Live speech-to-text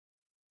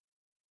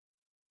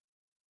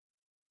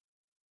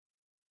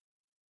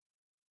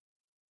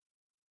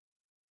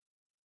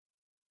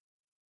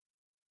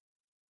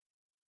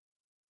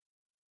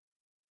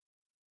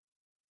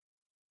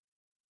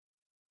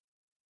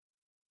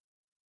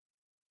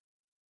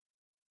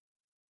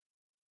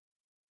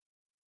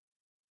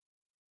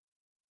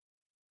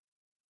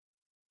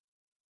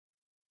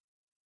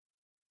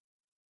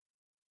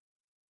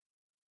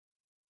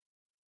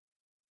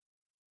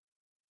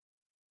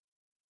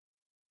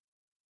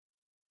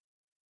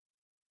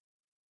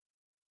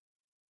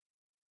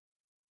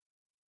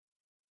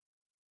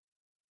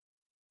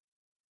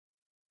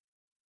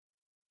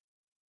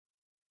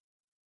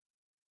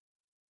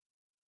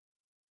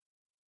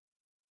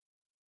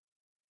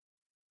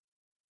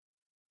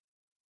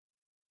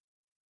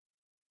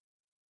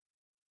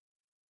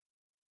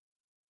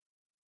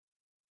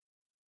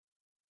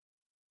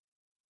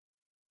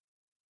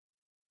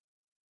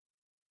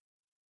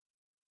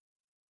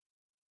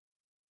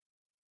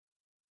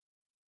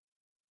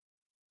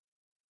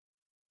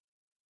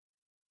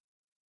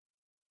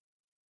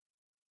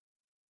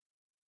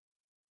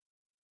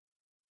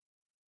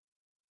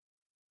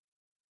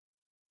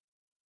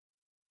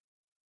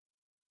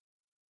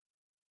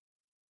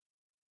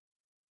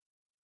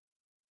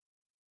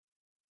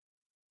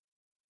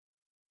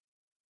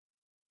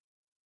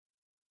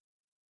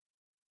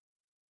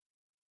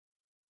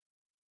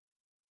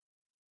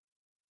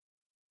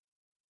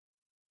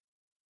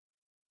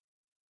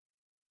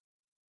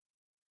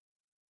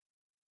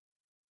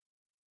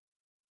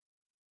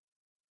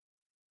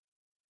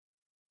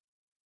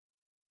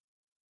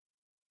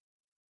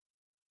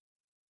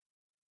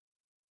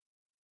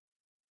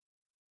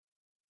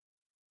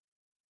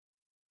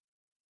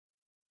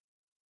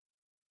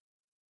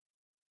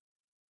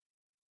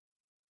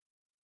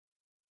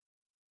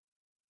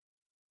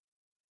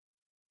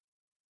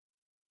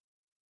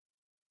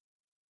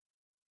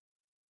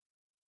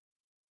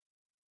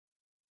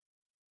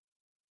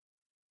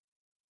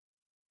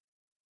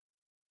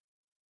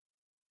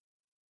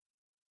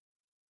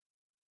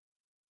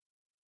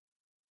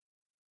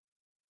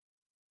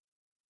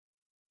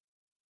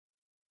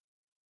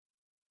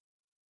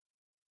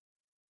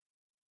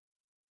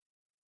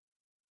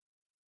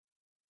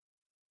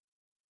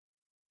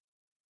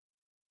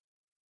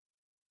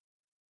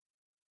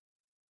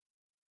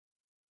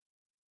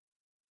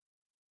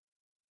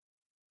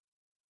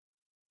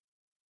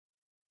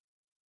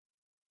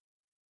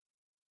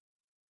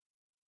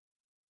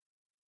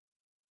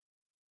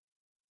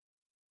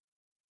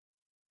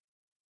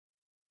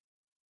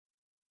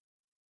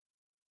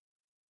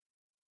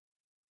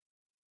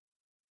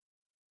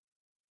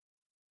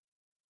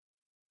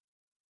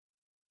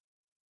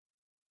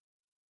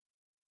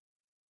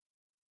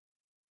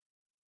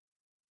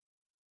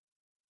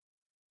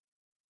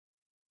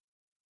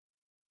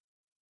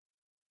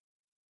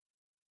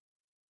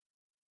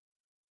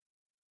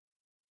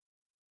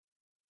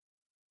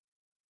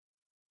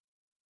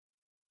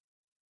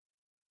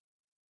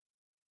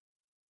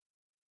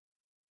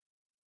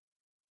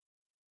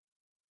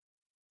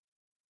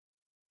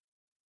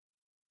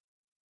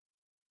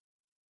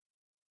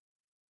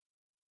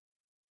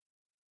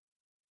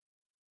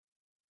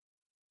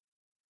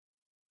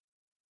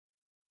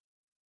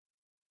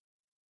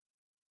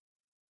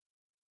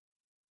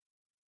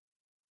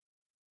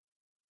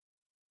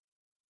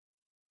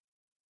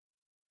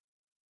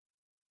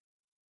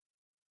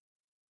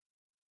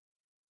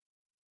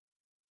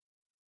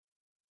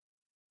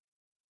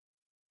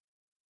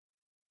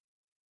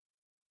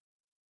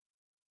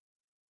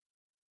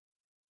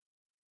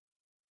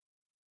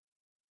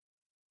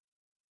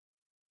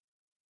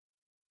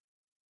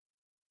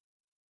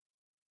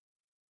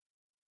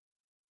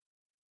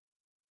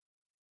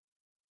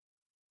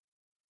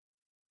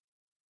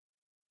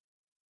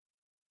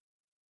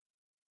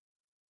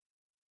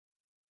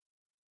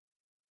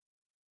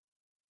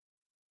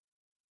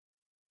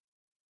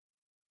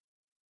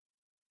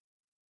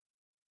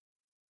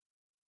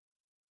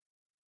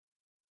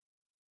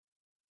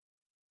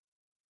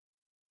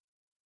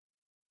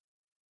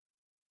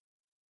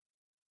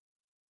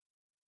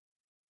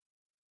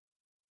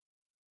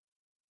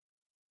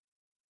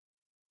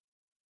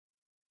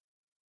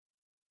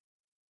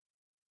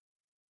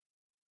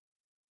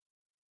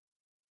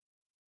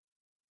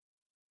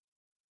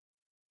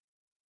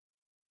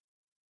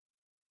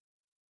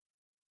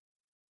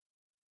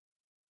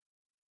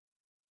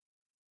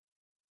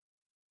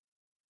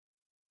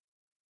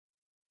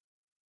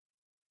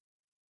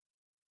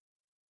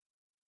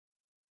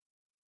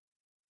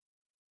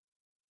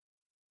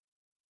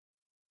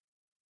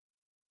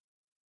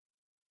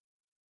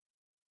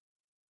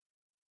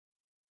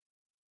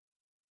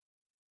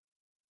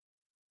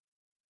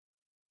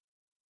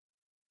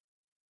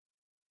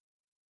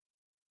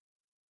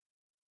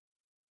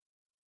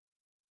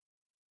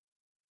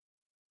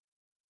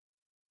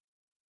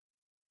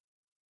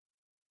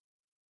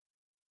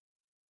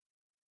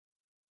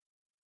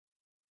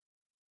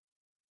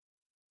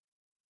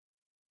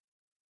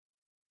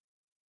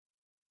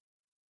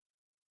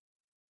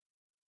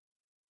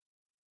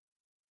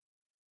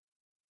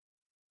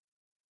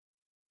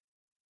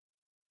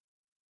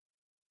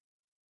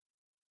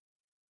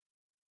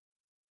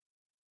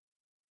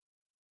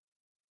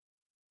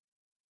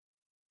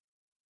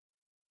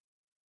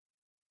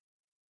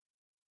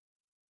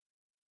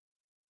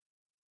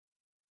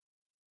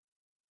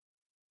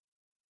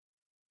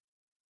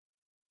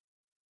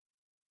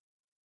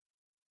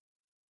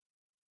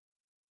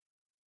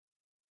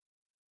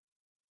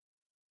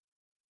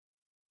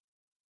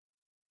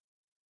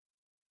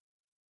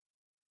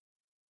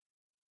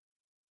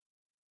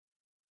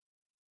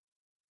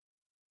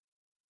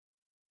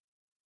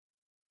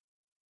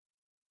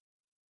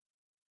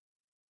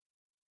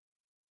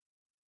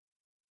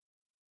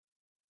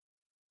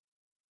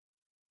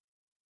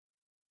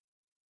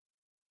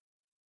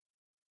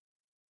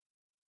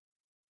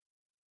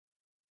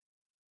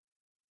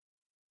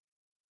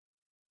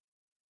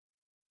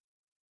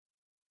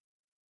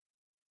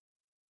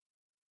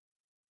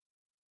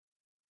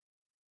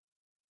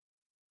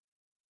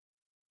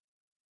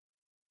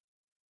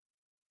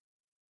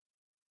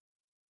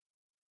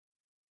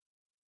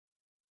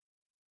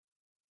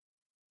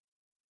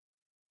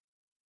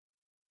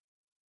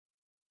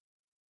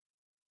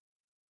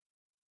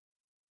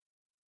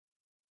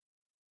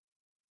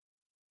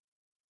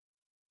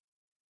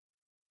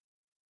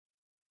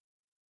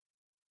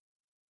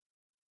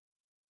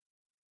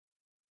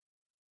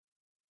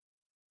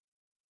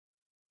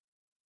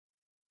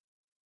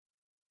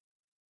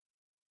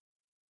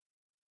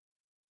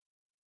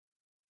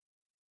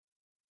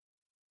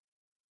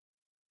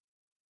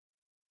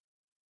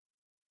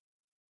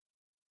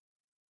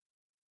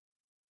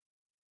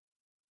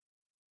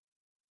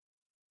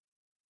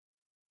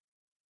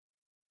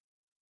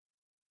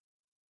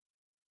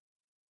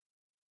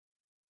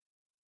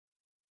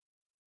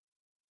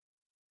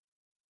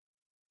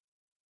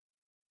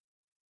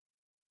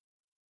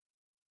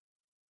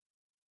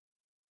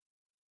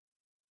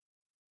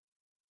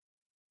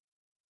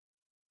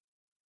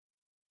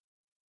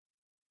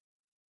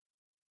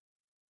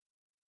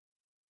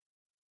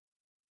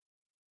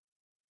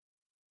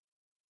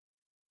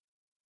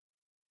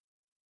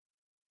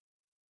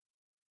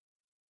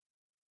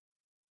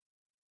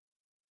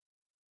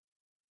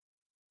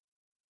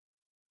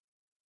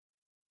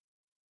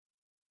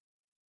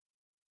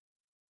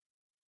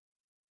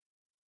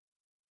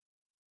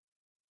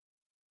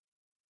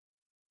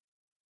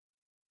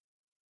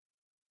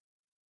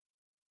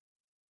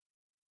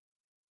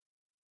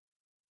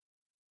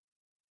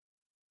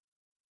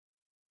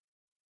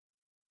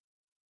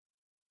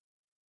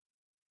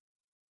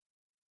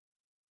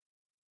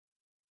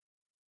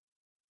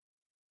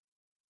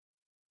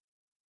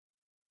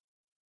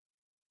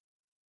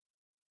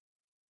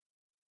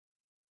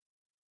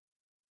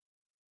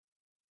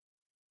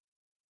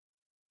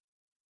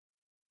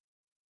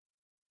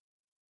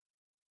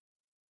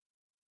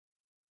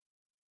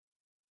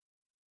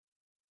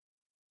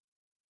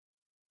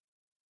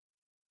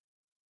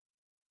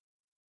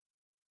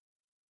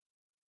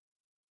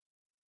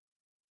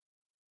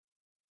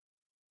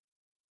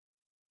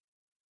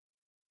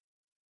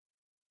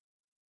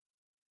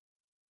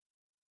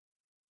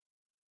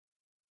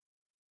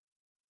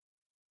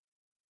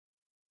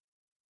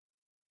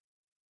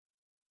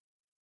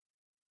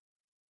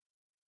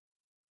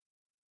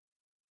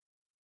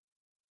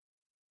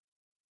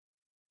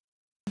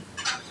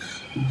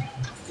She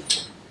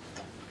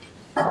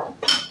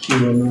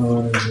will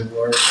know how to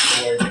work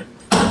for you.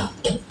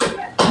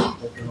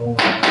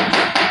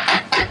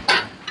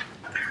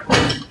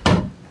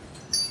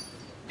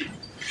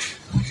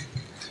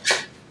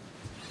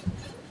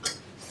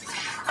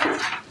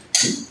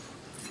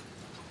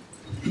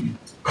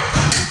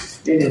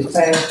 It is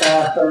past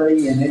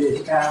 5:30 and it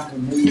is time for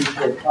me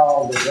to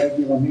call the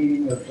regular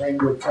meeting of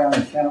Greenwood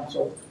County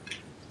Council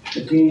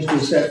for Tuesday,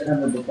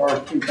 September the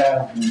 1st,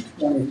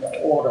 2020 to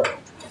order.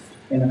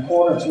 In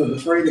accordance with the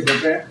Freedom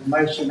of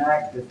Information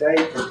Act, the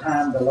date, the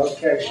time, the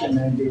location,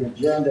 and the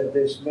agenda of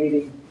this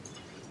meeting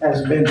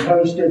has been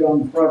posted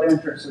on the front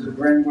entrance of the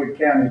Greenwood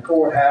County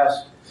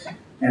Courthouse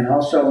and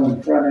also on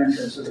the front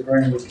entrance of the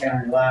Greenwood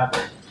County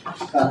Library. A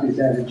copy of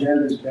that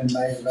agenda has been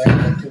made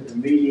available to the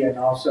media and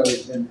also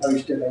has been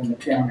posted on the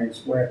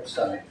county's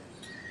website.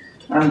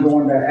 I'm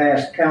going to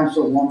ask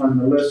Councilwoman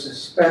Melissa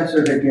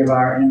Spencer to give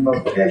our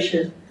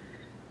invocation,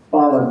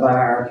 followed by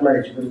our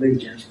Pledge of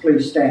Allegiance.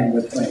 Please stand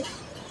with me.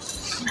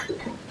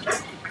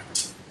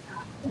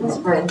 Let's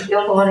pray.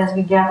 Dear Lord, as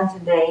we gather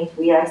today,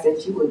 we ask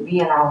that you would be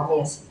in our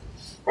midst.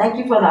 Thank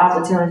you for the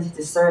opportunity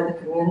to serve the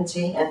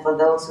community and for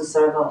those who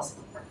serve us.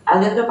 I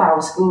lift up our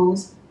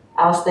schools,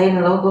 our state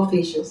and local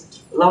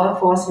officials, law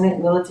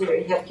enforcement,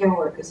 military, healthcare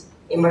workers,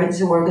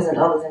 emergency workers, and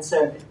others in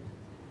service.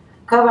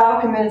 Cover our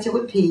community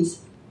with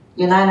peace.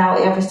 Unite our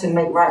efforts to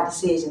make right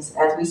decisions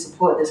as we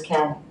support this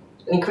county.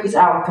 Increase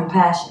our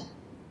compassion.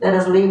 Let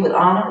us lead with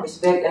honor,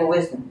 respect, and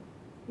wisdom.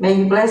 May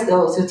you bless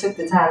those who took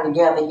the time to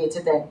gather here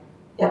today.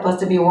 Help us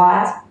to be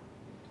wise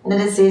in the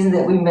decisions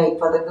that we make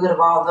for the good of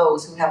all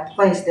those who have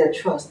placed their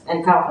trust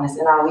and confidence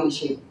in our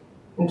leadership.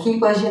 And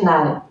keep us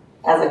united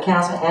as a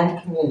council and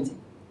community.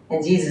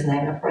 In Jesus'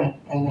 name I pray.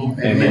 Amen.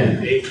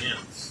 Amen. Amen.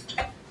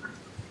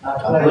 I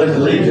pledge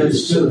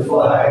allegiance to the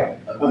flag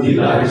of the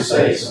United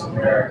States of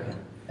America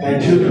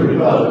and to the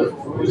republic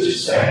for which it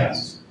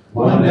stands,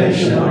 one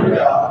nation under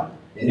God,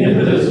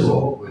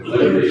 indivisible, with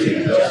liberty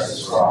and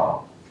justice for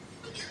all.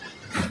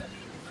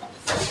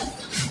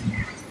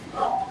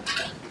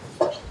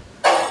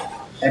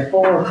 At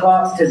 4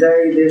 o'clock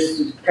today, this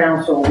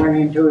council went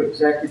into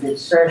executive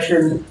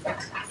session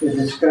to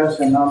discuss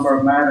a number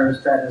of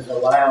matters that is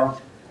allowed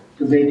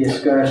to be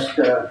discussed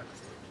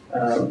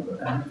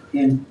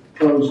in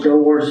closed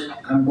doors.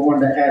 I'm going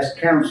to ask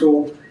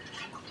council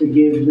to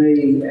give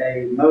me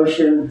a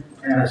motion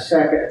and a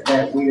second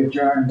that we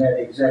adjourn that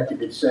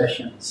executive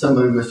session. So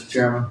moved, Mr.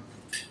 Chairman.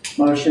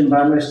 Motion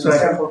by Mr.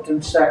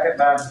 Templeton, second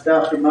by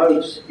Dr.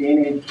 Moats.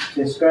 Any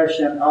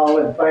discussion? All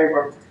in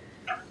favor?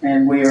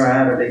 And we are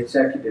out of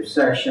executive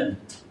session.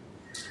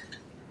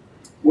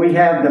 We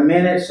have the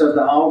minutes of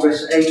the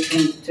August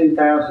 18th,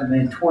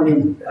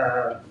 2020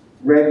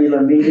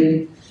 regular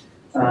meeting.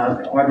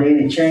 Are there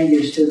any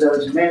changes to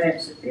those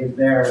minutes? If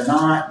there are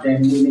not,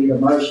 then we need a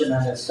motion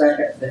and a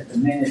second that the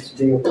minutes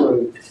be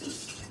approved.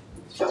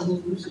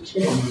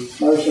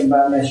 Motion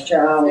by Ms.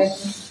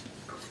 Childs.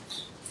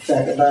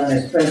 Second by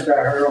Ms. Spencer.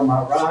 I heard on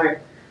my right.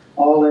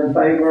 All in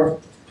favor?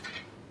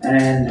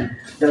 And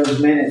those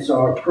minutes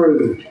are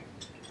approved.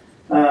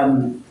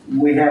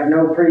 We have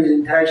no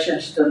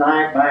presentations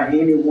tonight by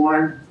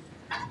anyone.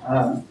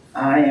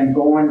 I am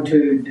going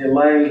to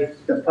delay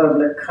the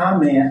public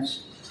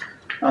comments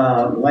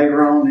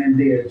later on in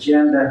the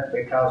agenda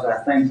because I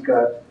think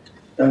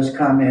those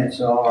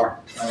comments are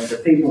the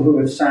people who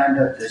have signed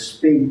up to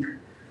speak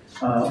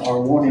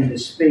are wanting to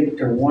speak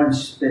to one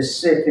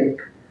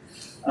specific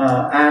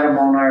item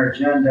on our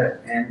agenda,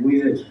 and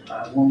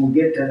when we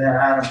get to that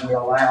item, we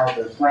allow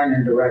the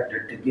planning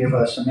director to give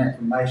us some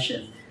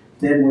information.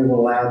 Then we will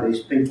allow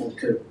these people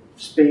to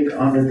speak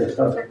under the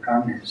public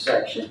comment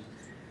section.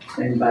 If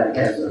anybody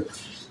has a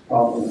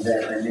problem with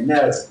that, let me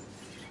know.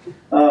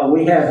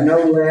 We have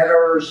no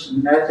letters,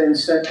 nothing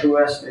sent to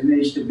us that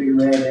needs to be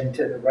read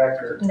into the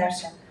record. No,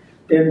 sir.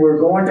 Then we're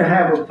going to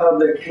have a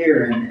public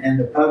hearing, and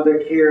the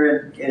public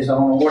hearing is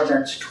on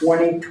ordinance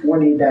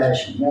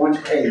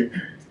 2020-18,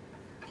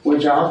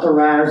 which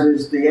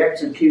authorizes the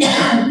execution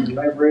and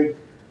delivery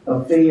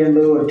of fee in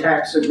lieu of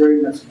tax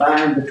agreements by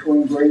and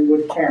between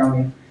Greenwood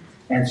County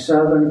and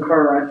Southern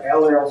Current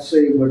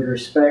LLC with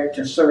respect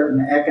to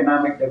certain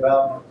economic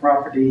development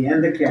property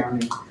in the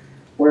county,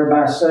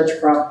 whereby such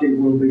property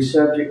will be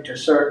subject to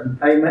certain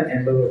payment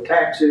in lieu of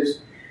taxes,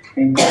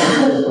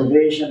 including the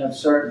provision of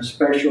certain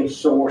special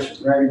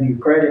source revenue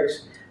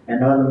credits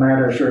and other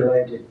matters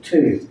related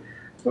to.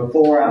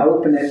 Before I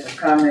open it for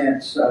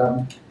comments,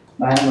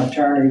 Madam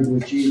Attorney,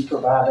 would you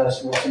provide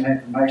us with some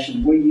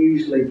information? We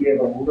usually give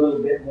a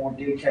little bit more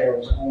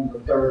details on the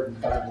third and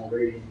final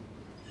reading.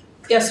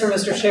 Yes, sir,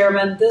 Mr.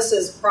 Chairman. This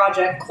is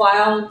Project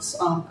Clouds,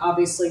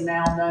 obviously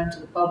now known to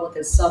the public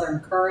as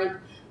Southern Current.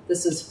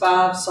 This is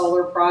 5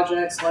 solar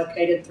projects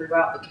located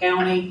throughout the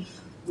county.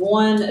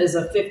 One is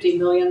a $50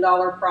 million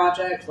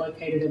project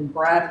located in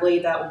Bradley.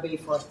 That will be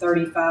for a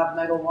 35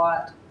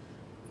 megawatt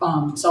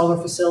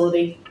solar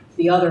facility.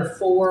 The other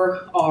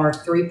 4 are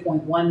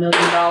 $3.1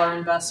 million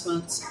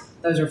investments.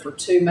 Those are for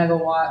 2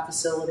 megawatt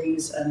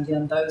facilities. And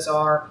again, those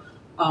are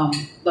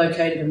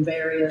located in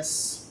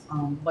various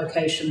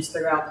locations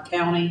throughout the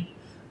county.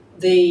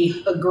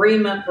 The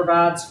agreement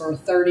provides for a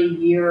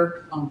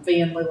 30-year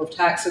fee in lieu of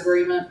tax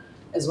agreement,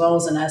 as well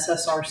as an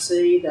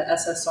SSRC. The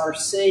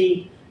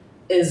SSRC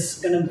is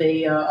going to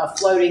be a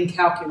floating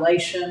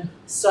calculation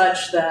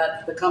such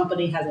that the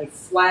company has a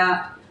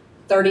flat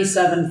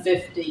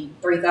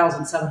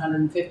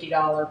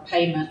 $3,750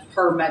 payment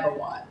per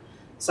megawatt.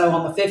 So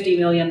on the $50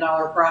 million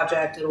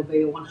project, it'll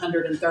be a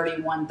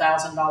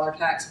 $131,000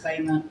 tax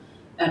payment,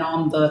 and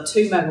on the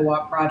 2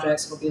 megawatt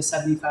projects, it'll be a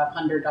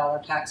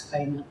 $7,500 tax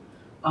payment.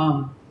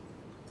 And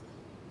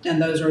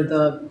those are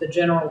the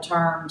general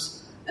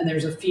terms, and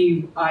there's a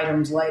few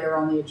items later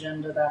on the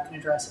agenda that I can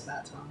address at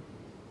that time.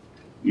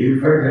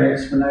 You've heard the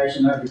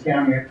explanation of the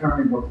county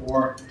attorney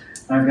before.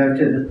 I go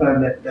to the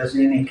public. Does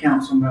any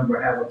council member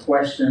have a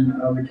question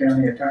of the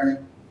county attorney?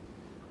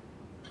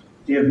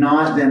 If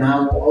not, then I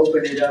will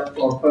open it up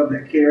for a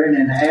public hearing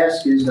and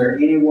ask, is there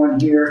anyone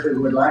here who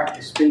would like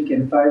to speak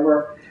in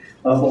favor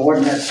of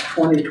ordinance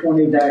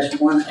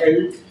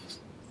 2020-18?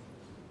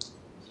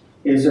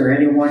 Is there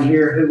anyone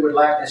here who would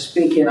like to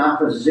speak in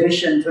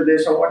opposition to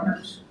this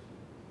ordinance?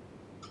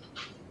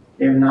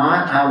 If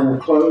not, I will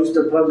close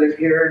the public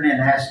hearing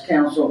and ask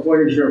council,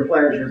 what is your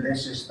pleasure?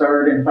 This is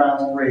third and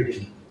final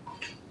reading.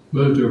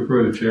 Move to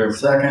approve, Chairman.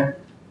 Second.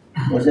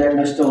 Was that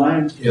Mr.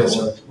 Lane? Yes,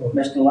 sir.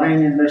 Mr.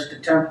 Lane and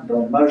Mr.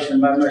 Templeton. Motion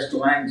by Mr.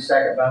 Lane,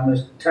 second by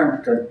Mr.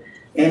 Templeton.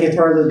 Any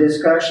further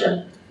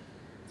discussion?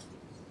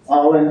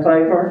 All in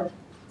favor?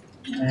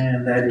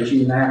 And that is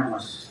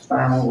unanimous.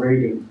 Final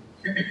reading.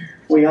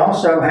 We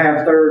also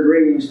have third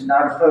readings,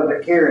 not a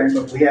public hearing,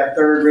 but we have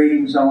third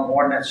readings on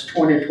ordinance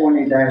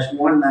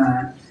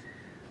 2020-19,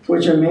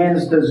 which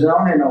amends the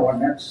zoning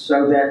ordinance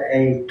so that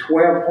a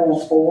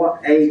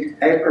 12.48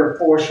 acre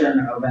portion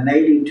of an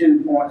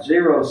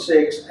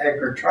 82.06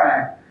 acre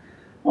tract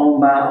owned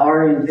by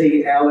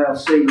R&P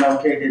LLC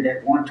located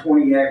at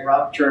 128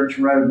 Rock Church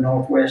Road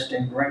Northwest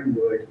in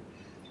Greenwood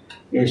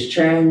is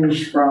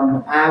changed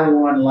from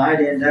I-1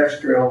 light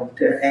industrial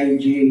to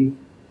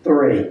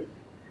AG3.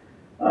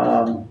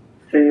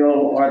 Phil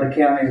or the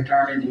county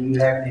attorney, do you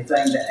have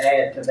anything to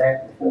add to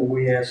that before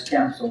we ask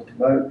council to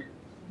vote?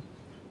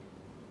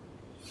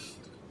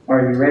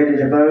 Are you ready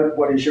to vote?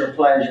 What is your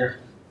pleasure?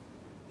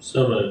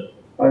 So moved.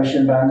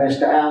 Motion by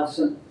Mr.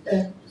 Allison,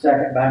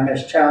 second by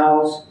Ms.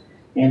 Childs.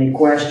 Any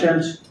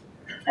questions?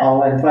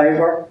 All in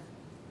favor?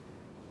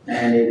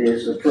 And it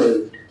is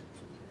approved.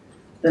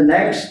 The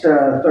next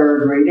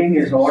third reading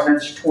is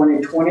ordinance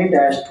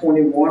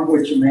 2020-21,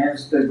 which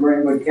amends the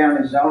Greenwood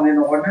County zoning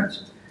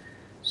ordinance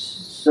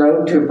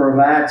so to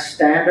provide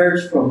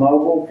standards for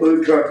mobile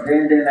food truck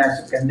vending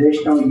as a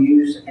conditional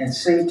use in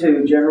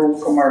C2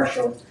 general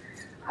commercial,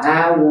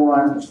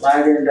 I-1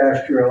 light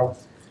industrial,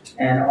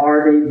 and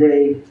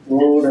RDD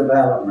rural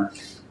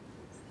development.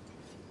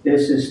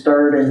 This is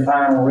third and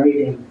final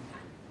reading.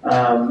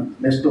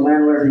 Mr.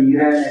 Lindler, do you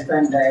have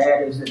anything to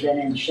add? Has there been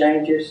any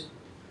changes?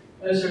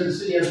 No, sir, the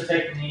city hasn't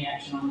taken any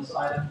action on this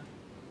item.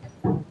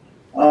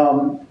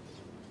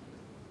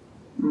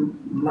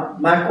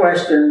 My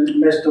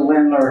question, Mr.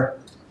 Lindler,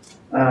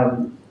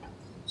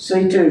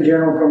 C2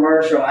 general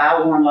commercial,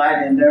 I-1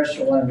 light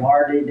industrial, and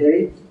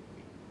RDD,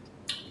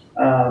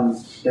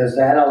 does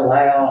that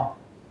allow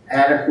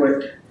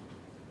adequate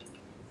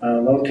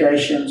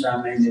locations?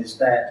 I mean, is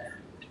that,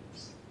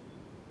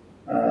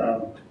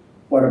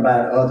 what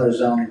about other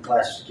zoning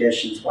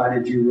classifications? Why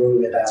did you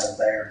rule it out of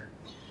there?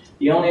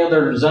 The only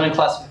other zoning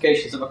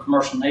classifications of a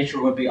commercial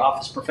nature would be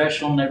office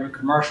professional, neighborhood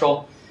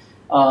commercial,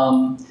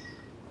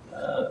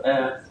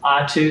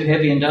 I-2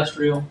 heavy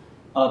industrial.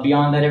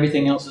 Beyond that,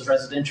 everything else is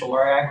residential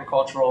or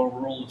agricultural or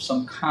rural of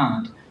some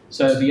kind.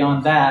 So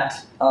beyond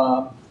that,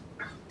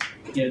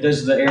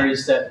 those are the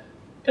areas that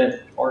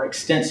are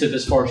extensive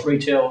as far as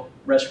retail,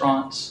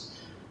 restaurants,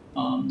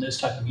 those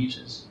type of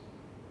uses.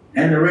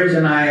 And the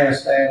reason I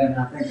asked that, and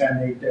I think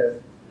I need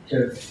to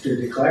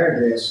declare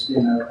this,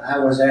 I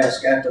was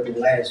asked after the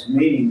last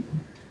meeting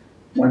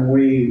when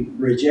we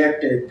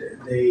rejected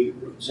the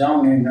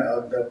zoning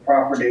of the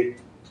property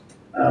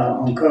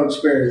on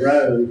Cokesbury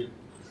Road.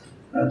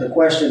 The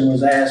question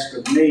was asked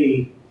of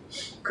me,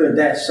 could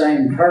that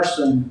same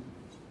person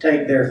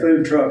take their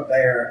food truck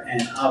there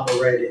and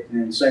operate it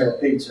and sell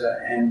pizza?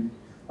 And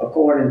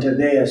according to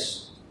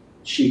this,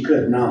 she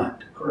could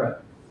not.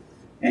 Correct.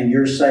 And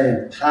you're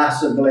saying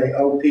possibly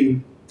OP?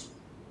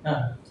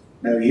 No.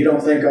 No, you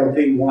don't think OP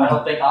I won?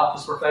 don't think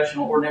office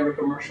professional or neighborhood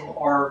commercial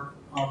are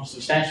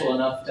substantial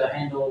enough to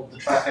handle the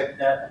traffic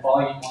that the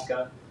volume like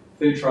a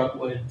food truck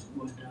would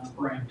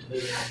bring to the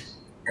areas.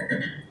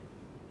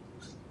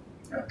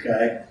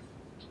 Okay.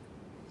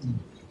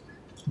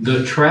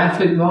 The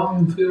traffic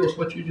volume, Phil, is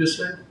what you just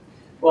said?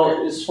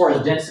 Well, as far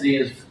as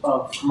density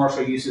of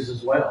commercial uses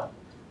as well.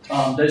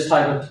 Those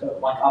type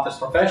of, like office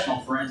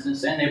professional, for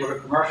instance, and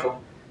neighborhood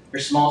commercial, they're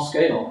small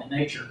scale in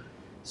nature.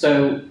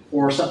 So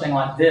for something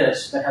like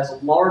this that has a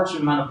large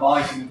amount of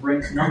volume and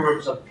brings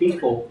numbers of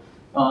people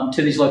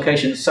to these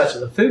locations, such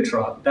as a food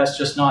truck, that's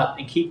just not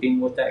in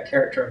keeping with that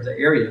character of the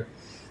area.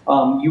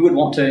 You would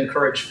want to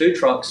encourage food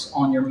trucks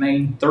on your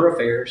main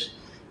thoroughfares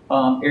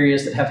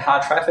areas that have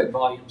high traffic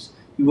volumes.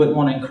 You wouldn't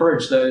want to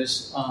encourage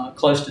those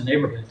close to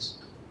neighborhoods.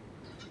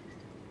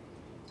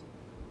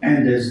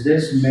 And does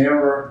this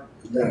mirror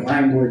the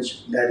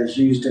language that is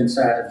used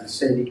inside of the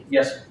city?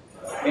 Yes, sir.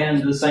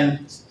 And the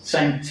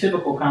same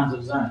typical kinds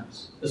of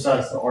zones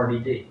besides the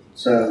RDD.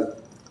 So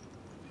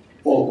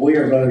what we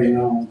are voting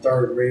on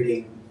third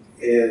reading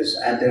is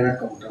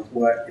identical to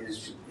what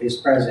is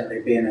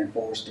presently being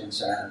enforced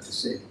inside of the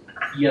city.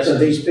 Yes, So sir.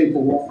 these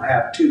people won't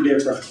have two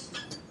different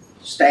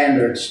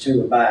standards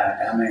to abide.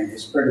 I mean,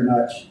 it's pretty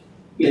much.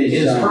 It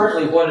is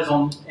currently what is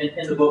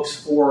in the books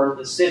for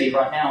the city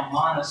right now,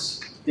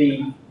 minus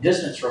the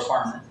distance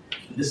requirement.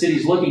 The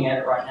city's looking at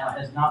it right now,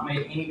 has not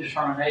made any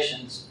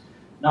determinations,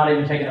 not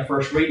even taken a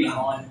first reading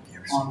on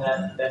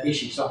that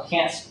issue. So I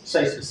can't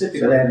say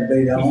specifically. So that'd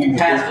be the If only you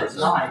pass it difference.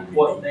 tonight,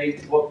 what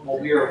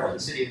the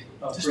city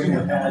of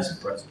Greenwood has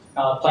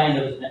planned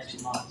over the next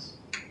few months.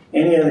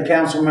 Any other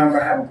council member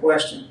have a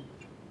question?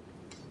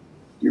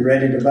 You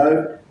ready to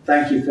vote?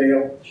 Thank you,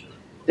 Phil.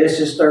 This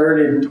is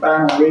third and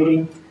final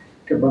reading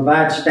to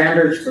provide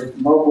standards for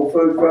mobile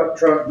food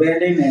truck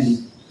vending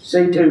and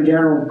C2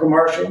 general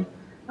commercial,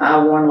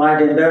 I1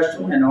 light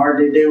industrial, and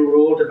RD2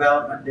 rural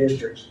development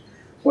districts.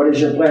 What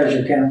is your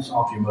pleasure, council?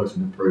 Offer your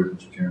motion to approve,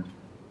 Mr. Chairman.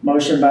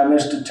 Motion by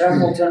Mr.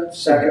 Templeton,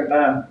 second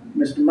by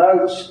Mr.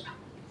 Moats.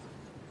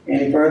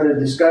 Any further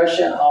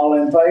discussion? All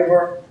in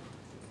favor?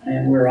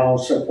 And we're all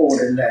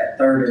supporting that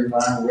third and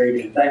final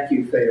reading. Thank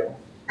you, Phil.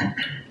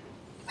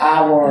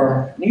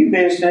 Our new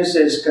business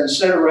is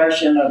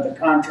consideration of the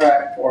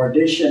contract for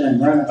addition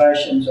and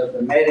renovations of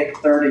the Medic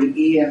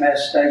 30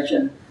 EMS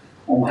station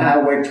on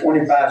Highway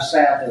 25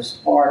 South as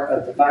part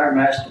of the Fire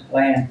Master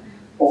Plan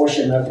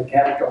portion of the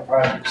capital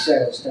project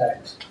sales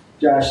tax.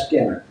 Josh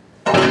Skinner.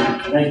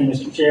 Thank you,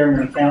 Mr. Chairman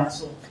and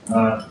Council.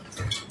 I'd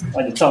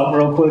like to talk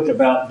real quick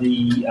about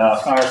the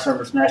Fire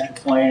Service Master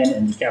Plan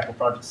and the capital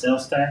project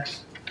sales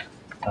tax.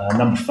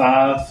 Number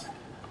 5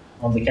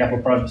 on the capital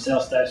project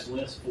sales tax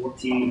list,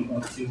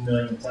 $14.2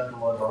 million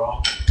total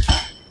overall.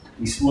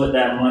 We split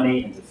that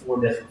money into 4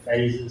 different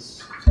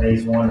phases.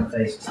 Phase 1 and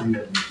Phase 2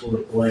 have been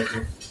fully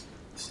collected.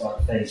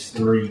 Start Phase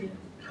 3 in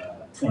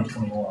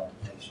 2021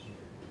 next year.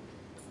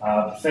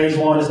 Phase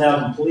 1 is now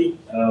complete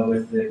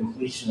with the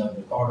completion of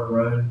the Carter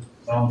Road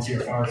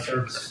Volunteer Fire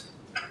Service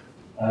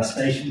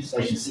Station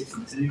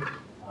 62.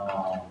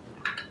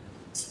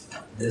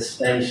 This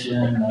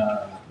station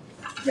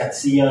got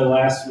CO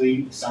last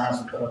week. The signs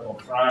were put up on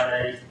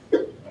Friday,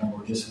 and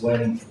we're just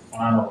waiting for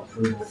final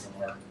approval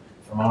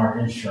from our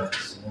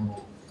insurance, and then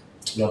we'll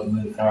be able to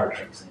move fire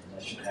trucks in.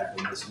 That should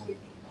happen this week.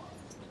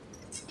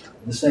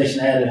 The station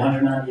added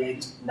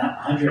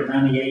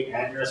 198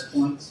 address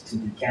points to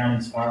the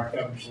county's fire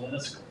coverage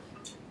list,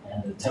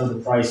 and the total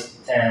price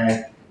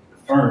tag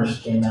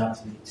furnished came out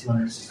to be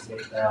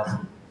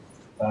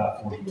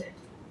 $268,548.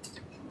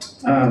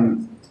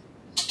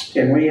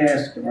 Can we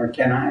ask, or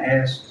can I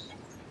ask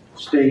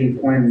Steve,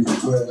 when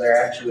will there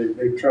actually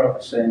be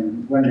trucks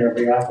and when there'll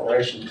be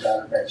operations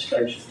out of that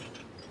station?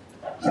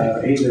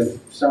 Either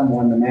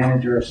someone, the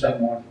manager, or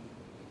someone.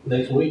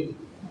 Next week.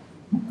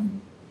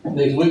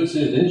 Next week is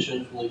the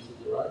insurance releases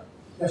it, right?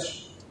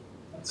 Yes,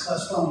 that's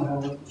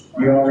fine.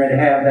 You already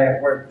have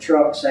that where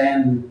trucks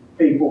and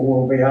people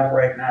will be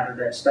operating out of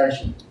that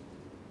station.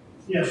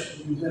 Yes,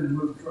 we intend to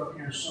move the truck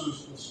in as soon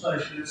as the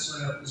station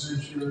itself is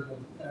insured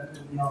and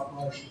in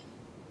operation.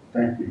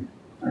 Thank you.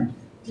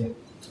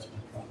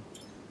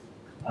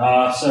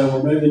 So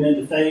we're moving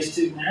into Phase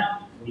 2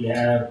 now. We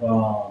have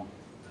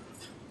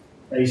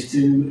Phase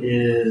 2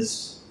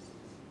 is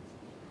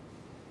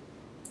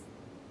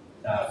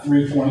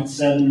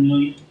 $3.7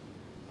 million.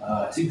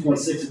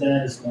 2.6 of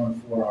that is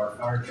going for our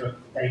fire truck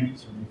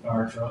payments for new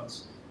fire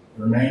trucks.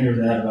 The remainder of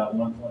that, about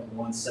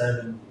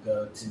 1.17, will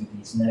go to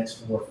these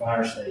next 4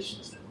 fire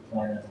stations that we're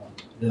planning on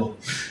building.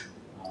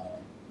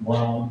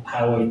 One on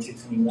Highway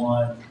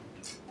 221,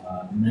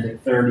 the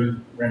Medic 30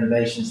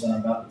 renovations that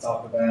I'm about to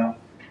talk about,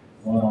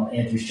 one on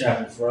Andrews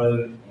Chapels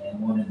Road, and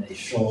one in the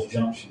Shoals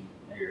Junction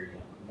area.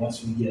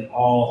 Once we get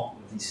all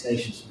of these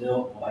stations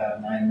built, we'll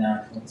have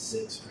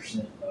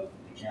 99.6% of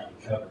the county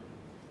covered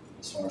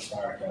as far as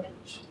fire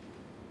coverage.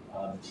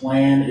 The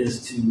plan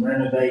is to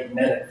renovate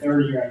Medic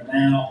 30 right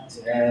now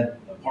to add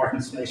a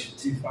parking space for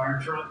 2 fire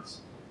trucks,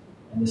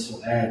 and this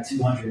will add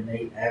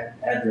 208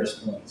 address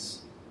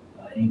points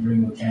in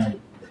Greenwood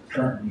County that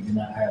currently do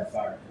not have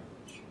fire coverage.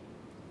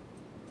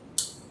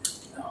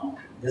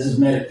 This is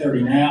Medic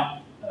 30 now,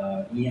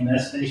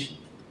 EMS station.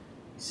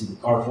 You see the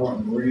carport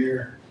in the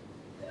rear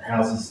that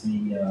houses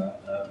the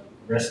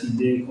rescue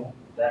vehicle.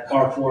 That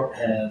carport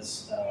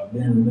has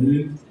been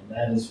removed, and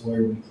that is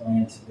where we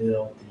plan to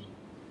build the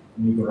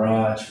new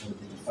garage for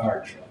the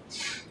fire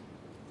trucks.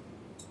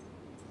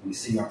 You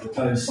see our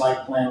proposed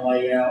site plan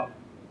layout.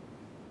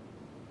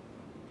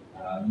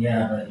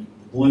 The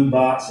blue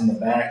box in the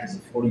back is a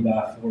 40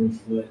 by 40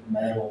 foot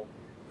metal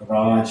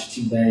garage,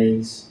 2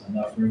 bays,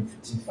 enough room for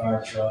 2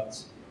 fire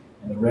trucks.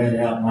 And the red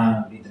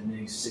outline will be the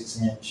new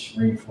 6-inch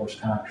reinforced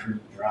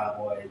concrete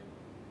driveway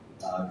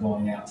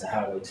going out to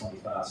Highway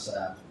 25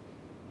 South.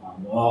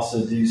 We'll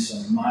also do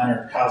some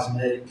minor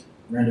cosmetic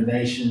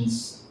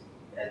renovations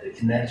at the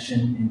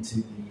connection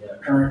into the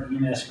current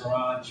EMS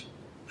garage.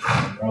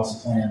 We're also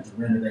planning to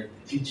renovate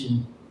the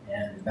kitchen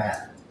and the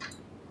bathroom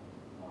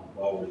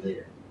while we're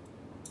there.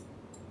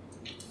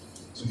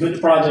 So we put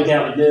the project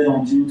out to bid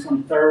on June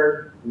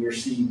 23rd. We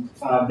received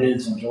 5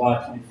 bids on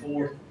July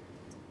 24th. The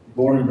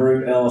Gordon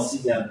Group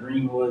LLC out of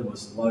Greenwood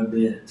was the low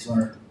bid at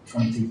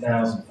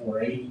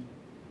 $222,480.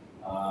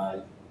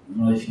 I don't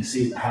know if you can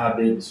see the high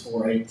bid was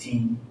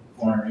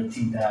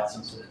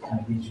 $418,000, so it kind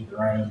of gives you the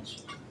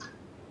range.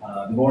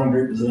 The Gordon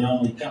Group is the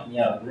only company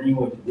out of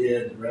Greenwood to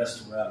bid. The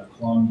rest were out of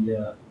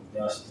Columbia,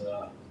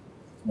 Augusta,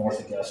 North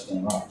Augusta,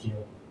 and Rock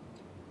Hill.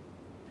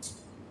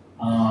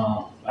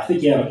 I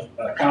think you have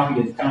a copy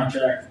of the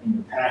contract in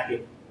your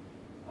packet,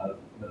 but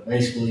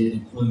basically it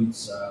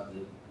includes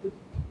the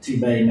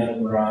 2-bay metal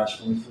garage,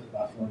 40 foot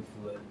by 40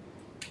 foot,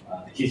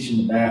 the kitchen,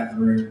 the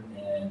bathroom,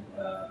 and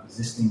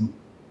existing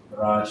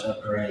garage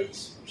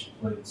upgrades, which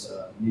includes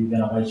new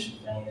ventilation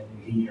fan,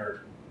 new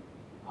heater,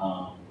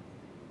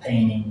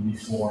 painting, new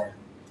flooring,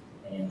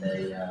 and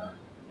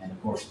of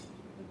course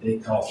the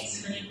big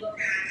cost of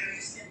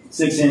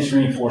 6-inch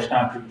reinforced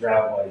concrete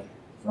driveway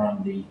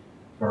from the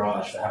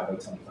garage to Highway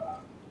 25.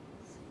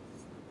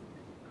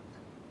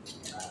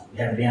 We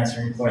happy to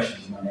answer any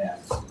questions you might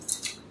have.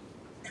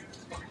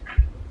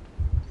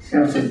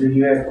 Council, do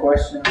you have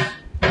questions?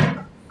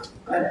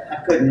 I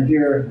couldn't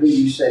hear who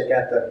you said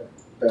got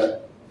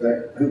the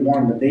who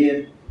won the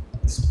bid.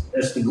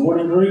 It's the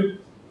Gordon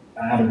Group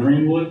out of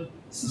Greenwood.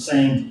 It's the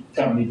same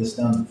company that's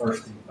done the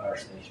first 2 fire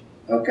stations.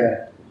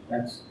 Okay,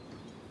 that's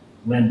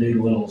Lynn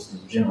Doolittle's the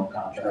general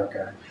contractor.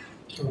 okay.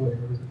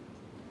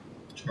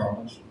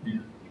 Charles,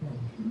 yeah.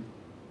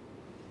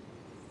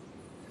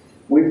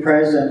 We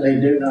presently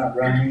do not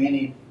run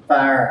any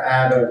fire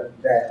out of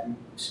that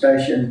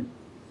station,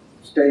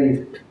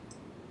 Steve.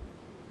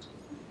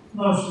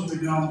 Most of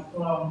we don't.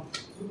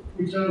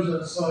 We chose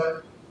that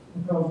site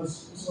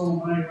because it's on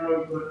the main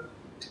road,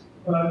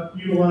 but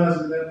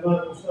utilizing that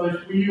medical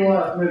station, we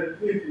utilize Medic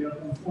 50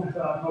 up on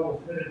 25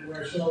 North, headed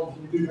where Shoals.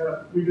 We do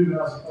have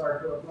some fire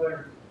truck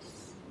there.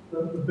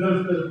 The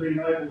benefit of being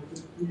able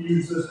to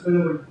use this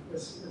building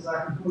is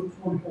I can put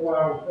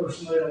 24-hour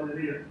personnel in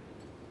it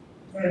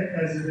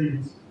as it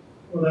is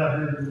without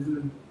having to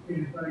do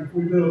anything. If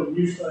we build a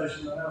new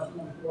station that has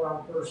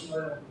 24-hour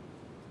personnel,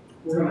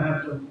 we're going to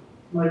have to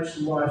make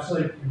some life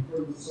safety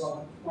improvements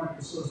on it,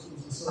 sprinkler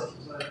systems and such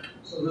as that.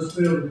 So this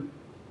building,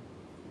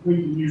 we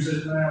can use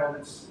it now.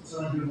 It's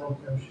in a good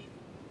location.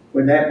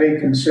 Would that be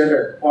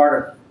considered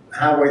part of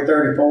Highway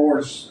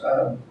 34's?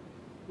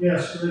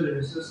 Yes, it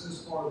is. This is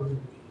part of it.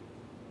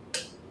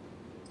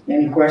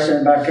 Any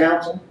question by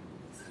council?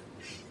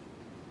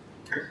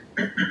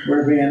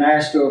 We're being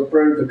asked to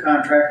approve the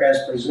contract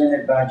as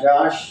presented by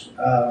Josh.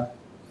 Are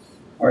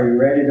you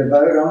ready to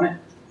vote on it?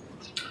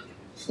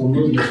 So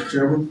moved, Mr.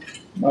 Chairman.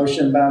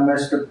 Motion by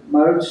Mr.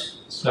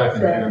 Moats,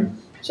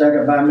 Second.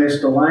 second by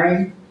Mr.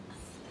 Lane.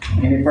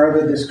 Any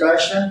further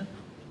discussion?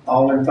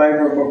 All in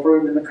favor of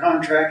approving the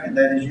contract, and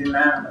that is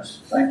unanimous.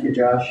 Thank you,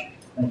 Josh.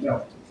 Thank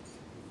you.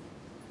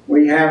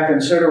 We have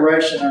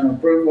consideration and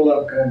approval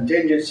of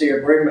contingency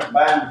agreement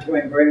by and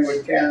between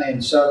Greenwood County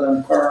and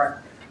Southern Current,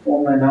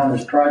 formerly known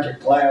as Project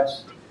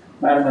Clouds.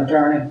 Madam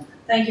Attorney.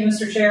 Thank you,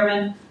 Mr.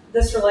 Chairman.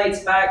 This relates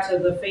back to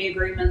the fee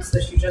agreements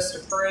that you just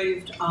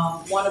approved.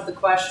 One of the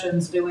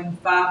questions, doing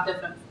 5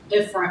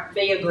 different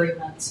fee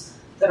agreements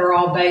that are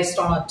all based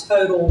on a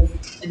total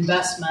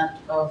investment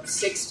of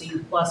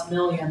 60+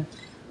 million,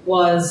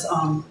 was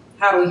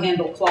how do we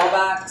handle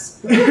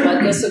clawbacks?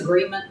 What this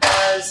agreement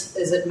does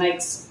is it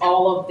makes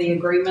all of the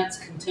agreements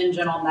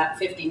contingent on that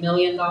 $50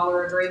 million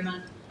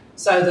agreement,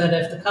 so that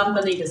if the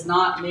company does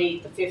not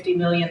meet the $50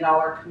 million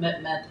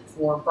commitment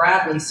for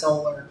Bradley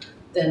Solar,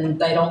 then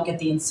they don't get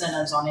the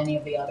incentives on any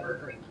of the other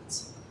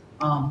agreements.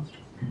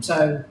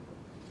 So,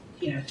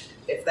 you know,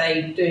 if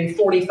they do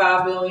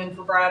 $45 million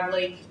for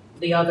Bradley,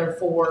 the other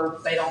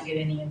 4, they don't get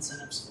any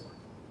incentives for.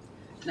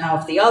 Now,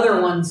 if the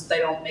other ones, they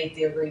don't meet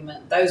the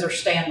agreement, those are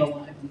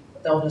standalone.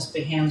 They'll just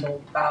be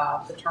handled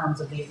by the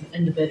terms of the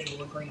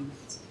individual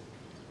agreements.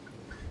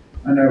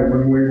 I know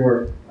when we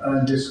were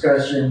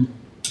discussing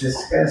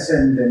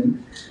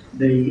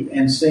the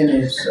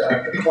incentives,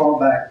 the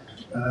clawback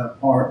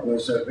part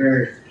was a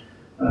very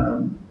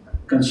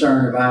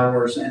concern of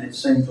ours, and it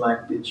seems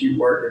like that you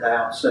worked it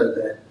out so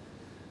that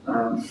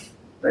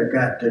they've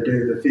got to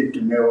do the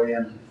 50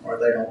 million or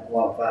they don't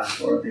qualify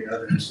for the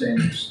other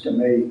incentives. To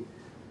me,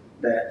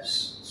 that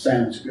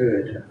sounds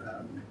good.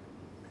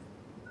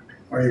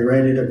 Are you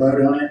ready to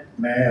vote on it?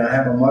 May I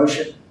have a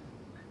motion?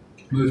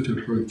 Move to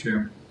approve,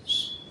 Chairman.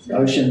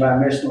 Motion by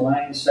Mr.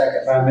 Lane,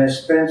 second by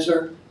Ms.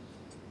 Spencer.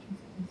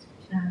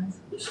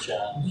 Ms.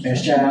 Childs.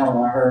 Ms. Childs,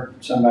 I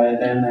heard somebody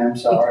down there, I'm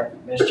sorry.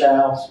 Ms.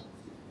 Childs.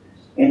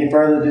 Any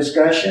further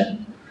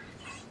discussion?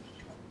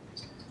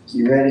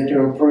 You ready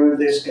to approve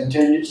this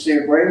contingency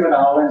agreement?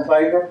 All in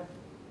favor?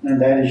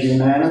 And that is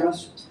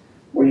unanimous.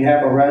 We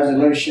have a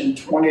resolution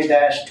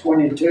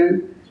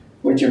 20-22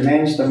 which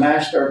amends the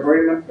master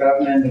agreement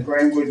governing the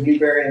Greenwood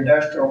Newberry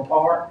Industrial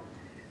Park,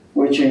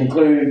 which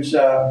includes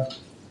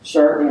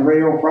certain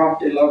real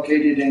property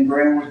located in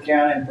Greenwood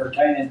County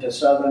pertaining to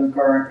Southern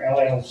Current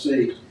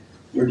LLC.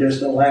 We're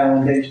just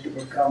allowing these to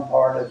become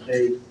part of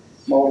the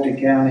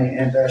multi-county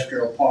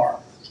industrial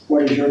park.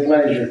 What is your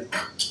pleasure?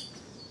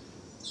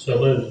 So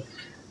moved.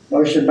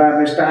 Motion by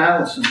Mr.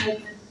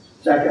 Allison,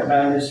 second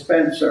by Ms.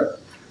 Spencer.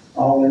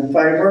 All in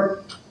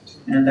favor?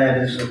 And that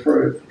is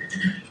approved.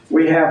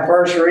 We have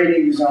first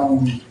readings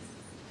on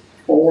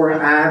 4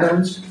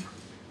 items.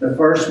 The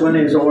first one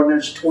is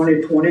ordinance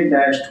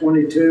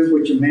 2020-22,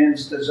 which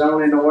amends the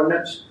zoning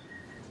ordinance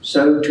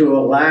so to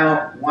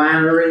allow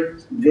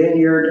winery,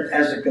 vineyard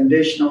as a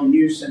conditional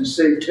use in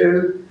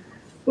C2.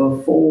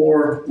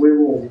 Before we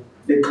will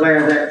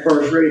declare that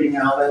first reading,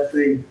 I'll let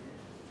the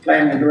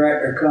planning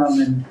director come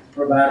and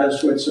provide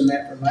us with some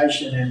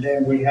information, and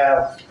then we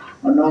have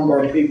a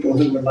number of people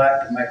who would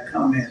like to make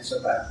comments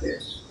about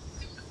this.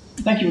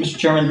 Thank you, Mr.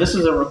 Chairman. This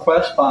is a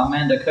request by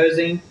Amanda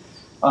Cozine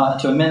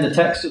to amend the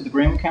text of the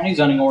Greenwood County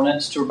zoning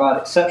ordinance to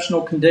provide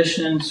exceptional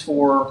conditions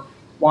for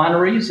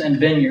wineries and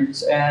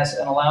vineyards as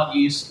an allowed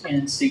use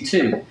in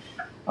C2.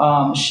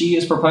 She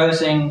is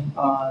proposing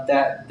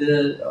that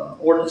the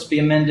ordinance be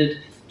amended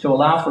to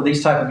allow for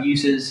these type of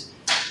uses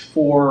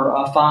for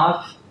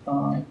 5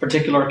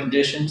 particular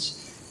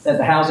conditions: that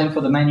the housing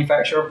for the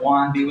manufacture of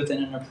wine be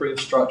within an approved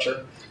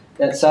structure,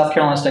 that South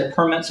Carolina state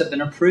permits have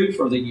been approved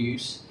for the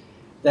use,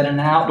 that an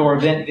outdoor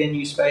event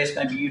venue space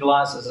may be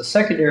utilized as a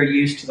secondary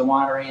use to the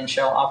winery and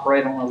shall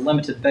operate on a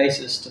limited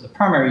basis to the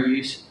primary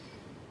use,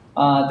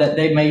 that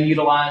they may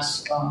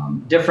utilize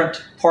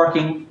different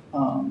parking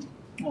and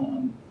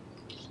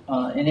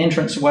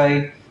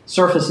entranceway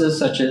surfaces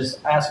such as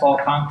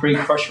asphalt, concrete,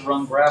 crusher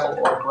run, gravel,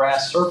 or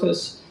grass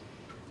surface,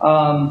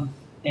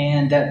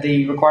 and that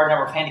the required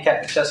number of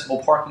handicap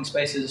accessible parking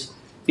spaces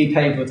be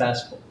paved with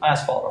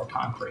asphalt or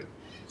concrete.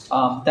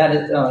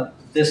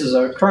 This is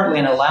currently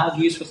an allowed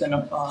use within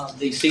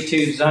the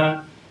C2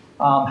 zone.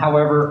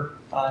 However,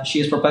 she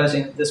is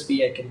proposing that this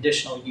be a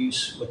conditional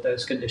use with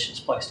those conditions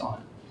placed on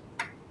it.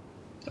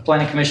 The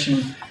Planning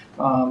Commission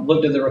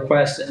looked at the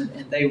request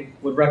and they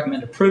would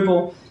recommend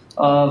approval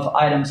of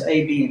items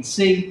A, B, and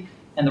C,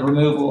 and the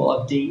removal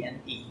of D and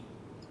E.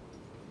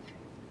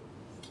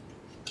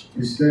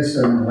 Is this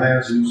an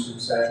allowed use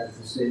inside of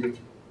the city?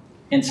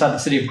 Inside the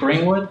city of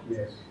Greenwood?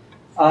 Yes.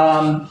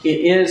 It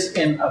is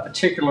in a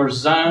particular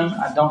zone.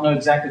 I don't know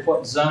exactly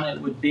what zone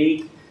it would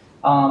be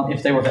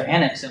if they were to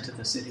annex into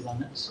the city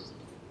limits.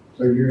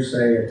 So you're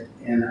saying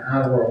in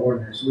our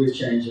ordinance, we're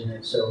changing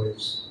it so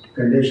it's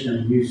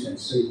conditional use in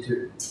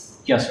C2?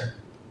 Yes, sir.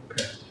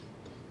 Okay.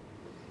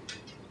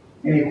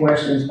 Any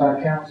questions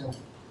by council?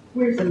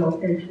 Where's the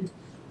location?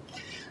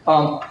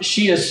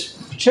 She is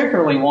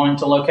particularly wanting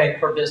to locate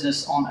her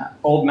business on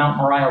Old Mount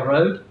Moriah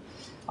Road.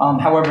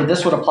 However,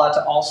 this would apply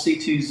to all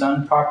C2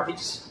 zone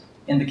properties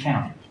in the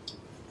county.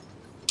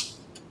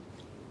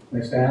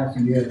 Mr.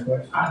 Allison, you have a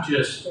question? I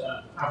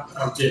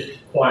didn't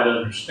quite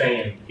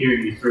understand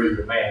hearing you through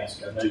your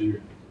mask. I know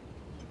you're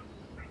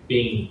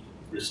being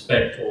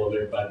respectful of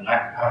everybody, and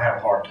I have a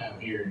hard time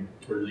hearing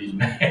through these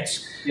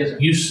masks. Yes, sir.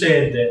 You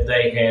said that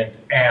they had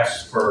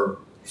asked for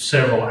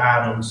several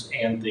items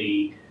and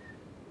they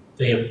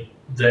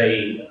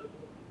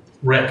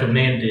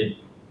recommended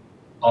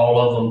all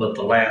of them but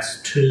the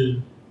last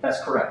 2.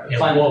 That's correct. And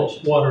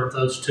what are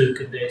those 2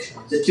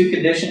 conditions? The 2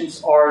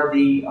 conditions are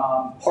the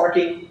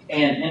parking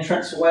and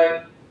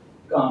entranceway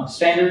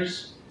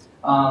standards.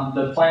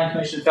 The Planning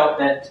Commission felt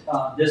that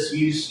this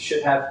use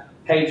should have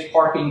paved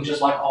parking just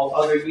like all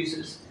other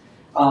uses.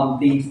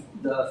 The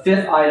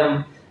 5th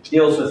item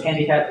deals with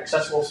handicap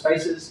accessible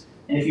spaces,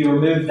 and if you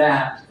remove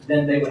that,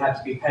 then they would have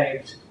to be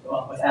paved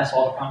with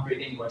asphalt or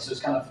concrete anyway. So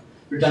it's kind of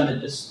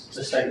redundant to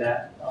say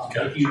that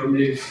if you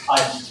remove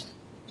item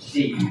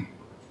D.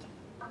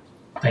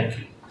 Thank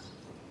you.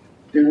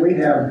 Do we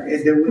have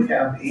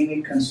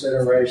any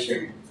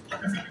consideration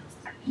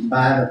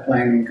by the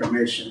Planning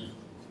Commission?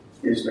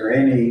 Is there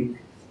any?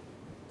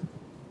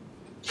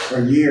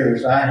 For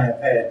years, I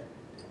have had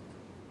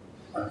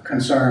a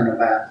concern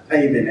about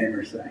paving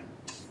everything,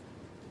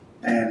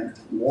 and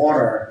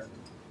water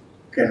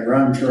can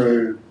run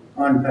through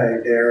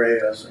unpaved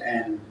areas,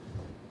 and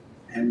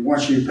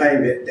once you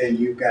pave it, then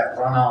you've got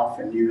runoff,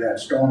 and you have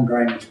storm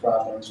drainage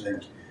problems,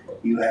 and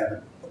you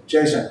have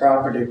adjacent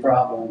property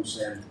problems,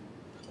 and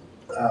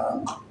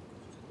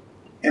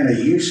in a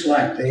use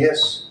like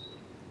this,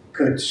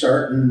 could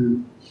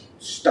certain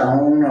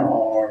stone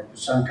or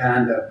some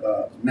kind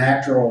of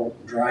natural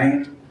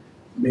drain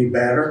be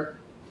better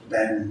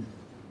than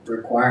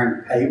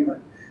requiring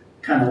pavement?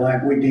 Kind of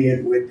like we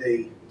did with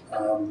the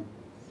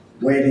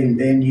wedding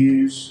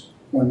venues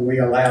when we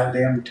allowed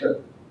them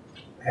to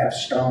have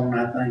stone,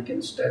 I think,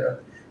 instead of,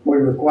 we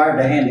required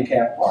the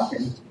handicap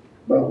parking,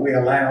 but we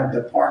allowed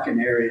the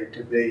parking area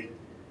to be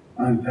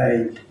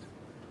unpaved.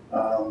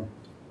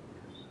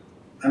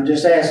 I'm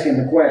just asking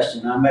the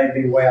question. I may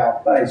be way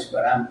off base,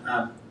 but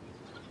I'm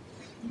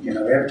you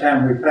know, every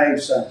time we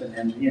pave something,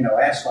 and you know,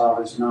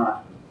 asphalt is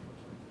not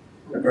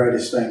the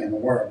greatest thing in the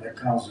world that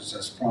causes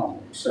us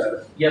problems.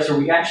 So, Yes, sir,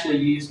 we actually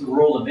used the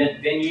rural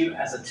event venue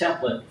as a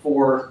template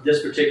for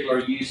this particular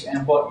use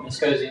and what Ms.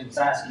 Cozian is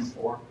asking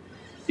for.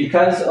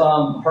 Because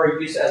her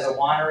use as a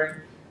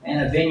winery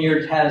and a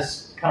vineyard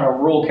has kind of a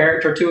rural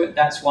character to it,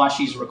 that's why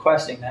she's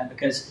requesting that,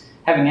 because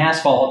having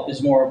asphalt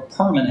is more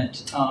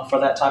permanent for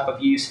that type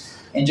of use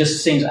and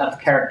just seems out of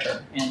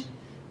character.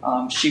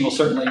 And she will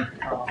certainly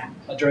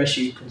address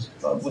you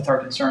with her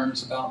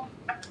concerns about.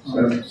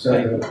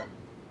 so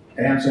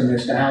to answer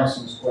Mr.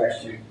 Allison's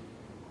question,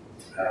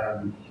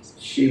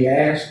 she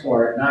asked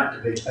for it not to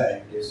be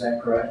paved, is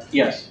that correct?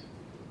 Yes,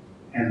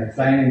 And the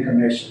planning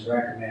commission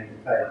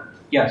recommended paving.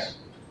 yes.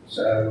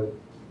 So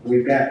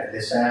we've got to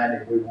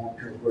decide if we want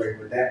to agree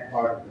with that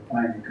part of the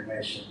planning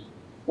commission.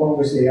 What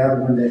was the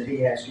other one that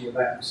he asked you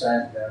about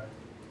beside the?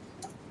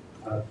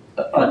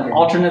 An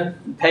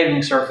alternate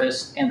paving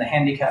surface and the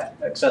handicap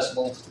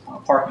accessible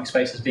parking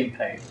spaces being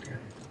paved.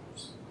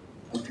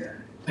 Okay.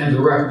 And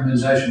the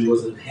recommendation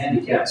was that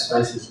handicap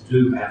spaces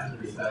do have to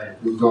be paved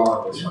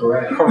regardless,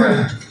 correct?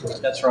 Correct.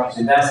 That's right.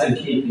 And that's in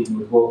keeping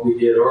with what we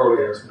did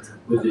earlier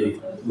with the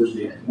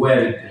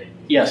wedding paving.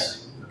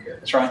 Yes, Okay.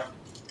 that's right.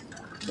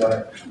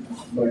 But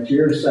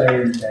you're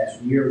saying that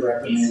you're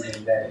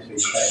recommending that it be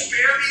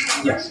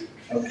paved? Yes.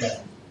 Okay.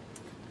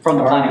 From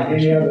the All planning right,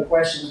 any commission. other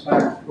questions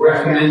about?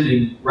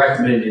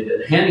 Recommended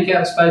that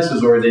handicap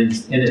spaces or in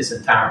its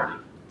entirety?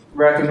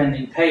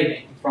 Recommending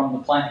paving from the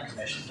planning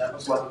commission. That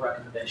was what the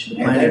recommendation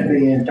And was. that'd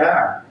be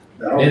entire,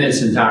 the whole In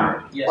its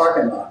entirety. Yes.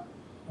 parking lot.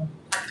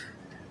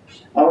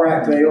 All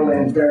right, Bill,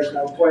 and if there's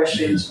no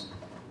questions,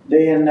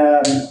 then,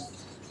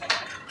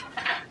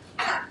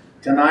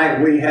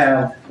 tonight we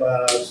have,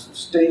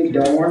 Steve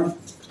Dorn,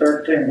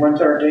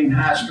 113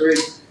 High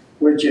Street,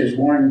 which is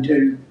wanting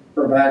to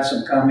provide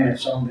some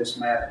comments on this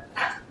matter.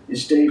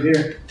 Is Steve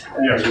here?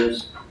 Yes. There he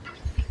is.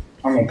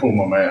 I'm gonna pull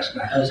my mask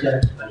down.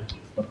 Okay.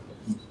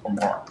 I'm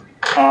Mark.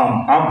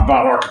 I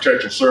provide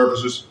architectural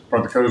services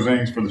for the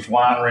Cozines for this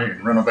winery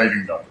and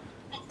renovating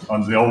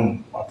the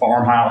old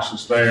farmhouse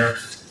that's there.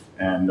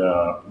 And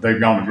they've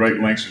gone to great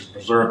lengths to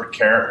preserve the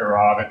character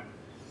of it.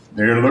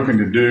 They're looking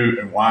to do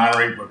a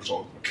winery, which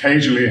will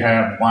occasionally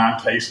have wine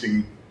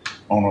tasting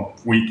on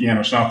a weekend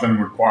or something,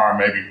 require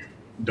maybe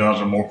a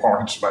dozen more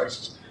parking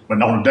spaces.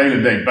 But on a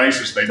day-to-day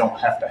basis, they don't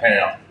have to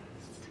have,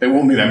 there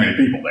won't be that many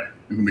people there.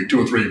 There can be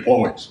 2 or 3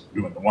 employees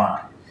doing the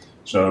wine.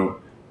 So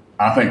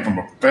I think from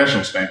a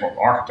professional standpoint,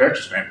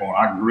 architectural standpoint,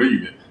 I agree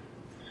that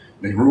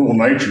the rural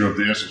nature of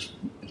this is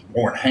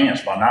more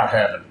enhanced by not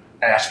having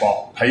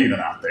asphalt paving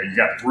out there. You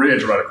got the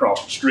bridge right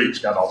across the street, it's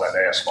got all that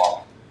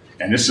asphalt,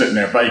 and it's sitting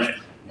there vacant.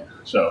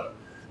 So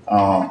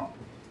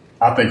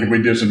I think if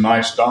we did some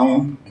nice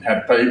stone and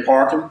had paved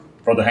parking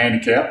for the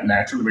handicap,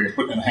 naturally we could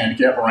put in a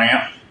handicap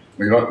ramp.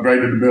 We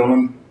upgraded the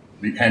building,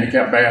 the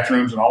handicap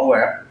bathrooms and all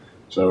that.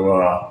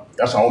 So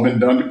that's all been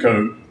done to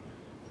code.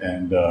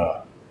 And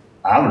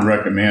I would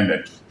recommend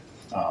that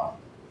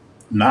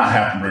not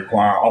have to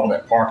require all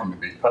that parking to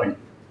be paved,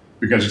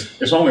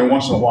 because it's only a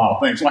once in a while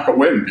thing. It's like a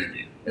wedding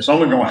venue. It's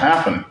only going to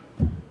happen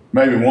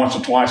maybe once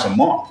or twice a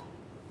month.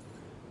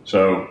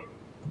 So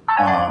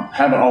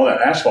having all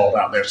that asphalt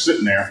out there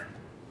sitting there,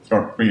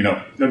 or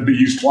it'll be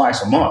used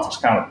twice a month.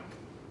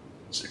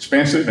 It's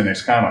expensive and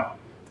it's kind of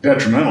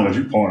detrimental, as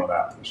you pointed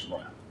out, Mr.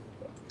 Brown.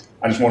 So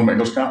I just want to make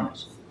those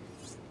comments.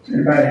 Does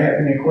anybody have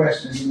any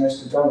questions of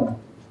Mr. Dorn?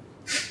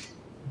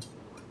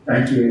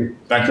 Thank you.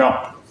 Thank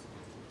y'all.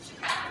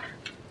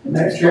 The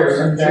next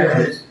person,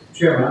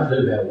 Chairman, I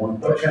do have one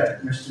question. okay,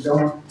 Mr.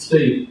 Dorn.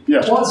 Steve,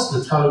 Yes. what's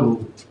the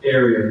total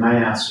area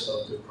mass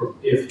of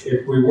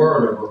if we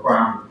were to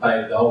require them to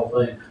pave the whole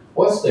thing,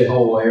 what's the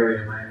whole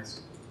area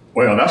mass?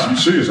 Well, that's what you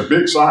see is a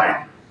big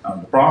site.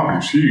 The property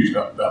is huge.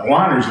 That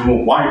winery's a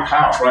little white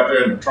house right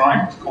there in the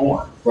triangle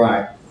corner.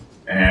 Right.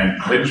 And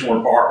they just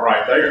want to park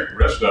right there. The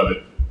rest of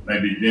it may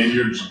be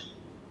vineyards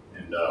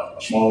and a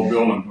small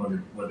building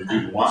where they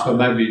do the wine. So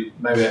maybe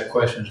that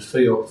question to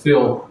Phil.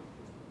 Phil,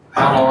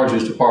 how large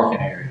is the parking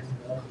area?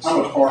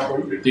 How much park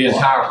would it be? The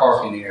entire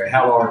parking area,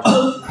 how large?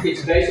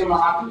 It's based on the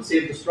occupancy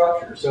of the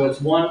structure, so it's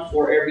 1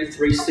 for every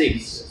 3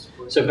 seats.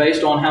 So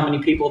based on how many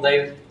people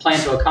they plan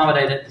to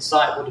accommodate at the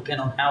site will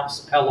depend on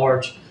how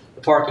large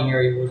the parking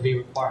area would be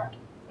required.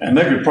 And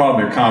they could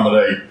probably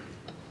accommodate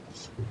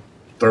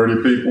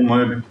 30 people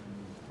maybe.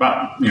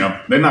 But,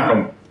 they're not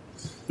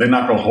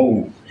going to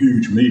hold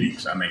huge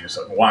meetings. I mean, it's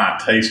a wine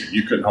tasting.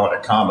 You couldn't hardly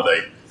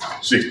accommodate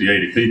 60,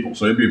 80 people.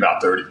 So it'd be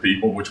about 30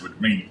 people, which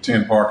would mean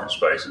 10 parking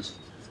spaces.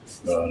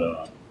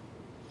 But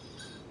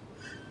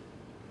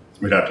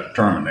we'd have to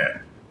determine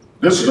that.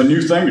 This is a new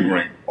thing to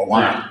bring a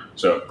wine.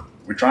 So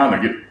we're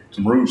trying to get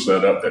some rules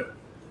set up that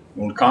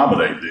will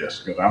accommodate this,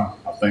 because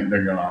I think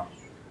they're going to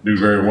do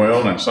very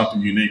well, and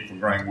something unique for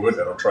Greenwood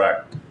that'll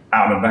attract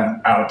out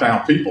of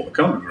town people to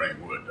come to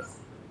Greenwood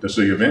to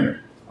see a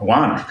vineyard, a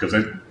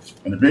winery,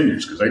 and the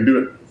vineyards, because they do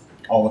it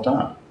all the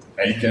time,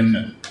 Aiken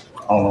and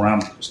all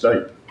around the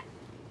state.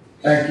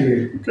 Thank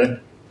you. Okay.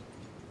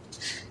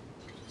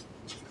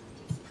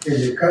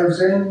 Is it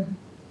Cozine?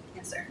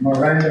 Yes, sir.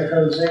 Miranda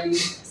Cozine?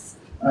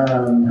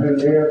 who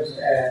lives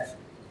at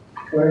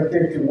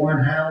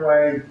 1251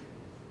 Highway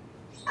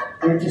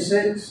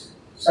 56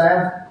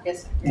 South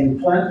Yes, sir. in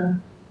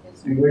Clinton.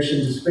 Yes, You wishing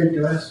to speak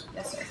to us?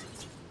 Yes, sir.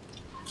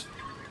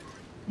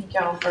 Thank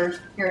y'all for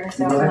hearing us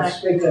You out have to tonight.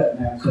 speak up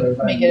now, so Let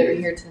everybody. me get over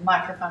here to the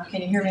microphone.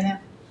 Can you hear me now?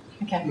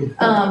 Okay.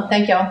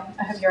 Thank y'all.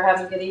 I hope you're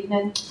having a good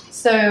evening.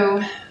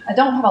 So I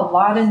don't have a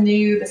lot of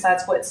new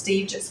besides what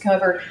Steve just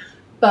covered,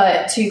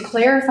 but to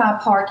clarify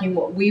parking,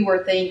 what we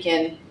were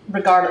thinking,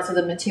 regardless of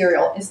the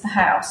material, is the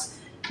house.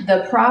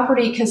 The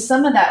property, because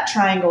some of that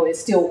triangle is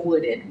still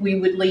wooded, we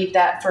would leave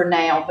that for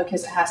now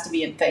because it has to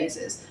be in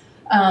phases.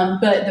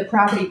 But the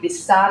property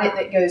beside it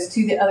that goes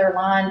to the other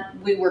line,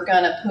 we were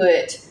going to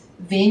put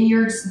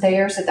vineyards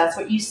there. So that's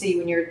what you see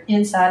when you're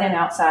inside and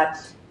outside.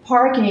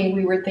 Parking,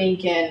 we were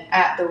thinking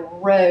at the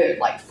road,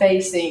 like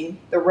facing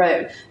the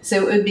road.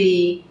 So it would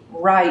be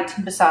right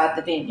beside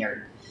the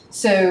vineyard.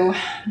 So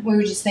we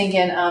were just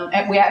thinking,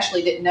 and we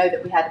actually didn't know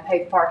that we had to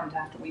pay the parking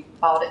after we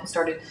bought it and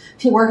started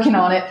working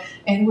on it.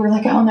 And we were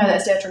like, oh no,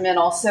 that's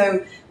detrimental.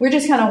 So we're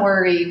just kind of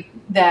worried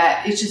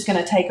that it's just going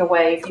to take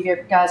away. If you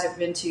guys have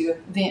been to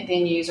event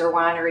venues or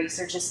wineries,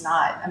 they're just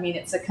not. I mean,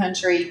 it's a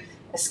country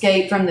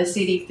escape from the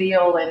city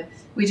feel, and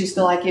we just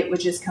feel like it would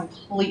just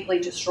completely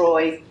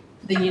destroy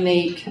the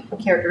unique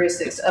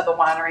characteristics of a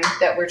winery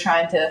that we're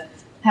trying to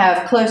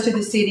have close to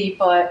the city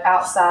but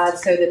outside,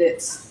 so that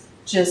it's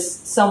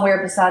just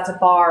somewhere besides a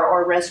bar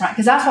or a restaurant.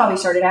 Because that's why we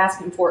started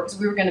asking for it, because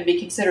we were going to be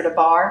considered a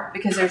bar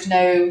because there's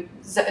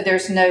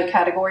no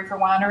category for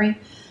winery.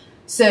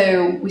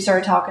 So we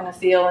started talking to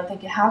Phil and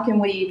thinking, how can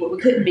we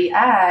couldn't be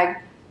ag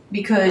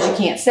because you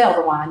can't sell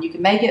the wine. You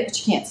can make it, but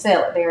you can't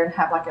sell it there and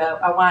have like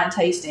a wine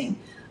tasting.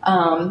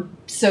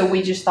 So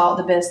we just thought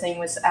the best thing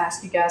was to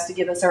ask you guys to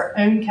give us our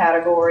own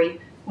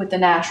category with the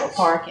natural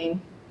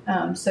parking,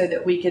 so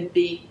that we could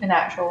be an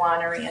actual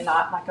winery and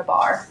not like a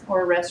bar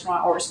or a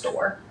restaurant or a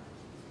store.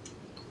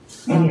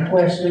 Any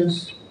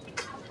questions?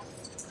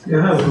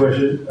 Yeah, I have a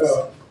question.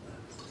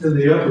 In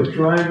the upper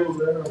triangle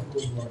there, on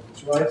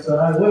the right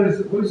side, what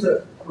is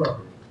that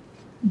property?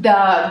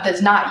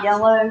 That's not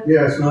yellow.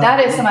 Yeah, it's not.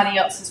 That is somebody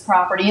else's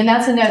property, and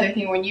that's another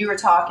thing when you were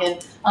talking.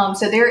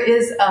 So there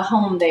is a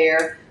home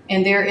there,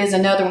 and there is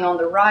another one on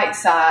the right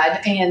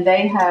side, and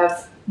they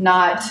have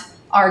not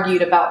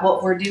argued about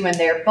what we're doing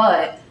there.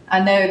 But I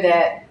know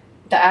that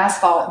the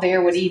asphalt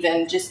there would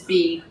even just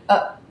be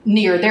up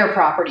near their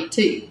property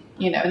too,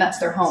 and that's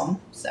their home.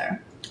 So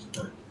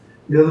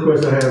The other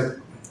question I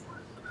have,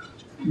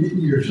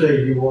 you're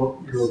saying you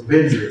want your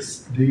vineyard.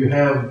 Do you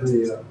have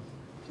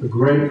the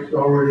grapes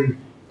already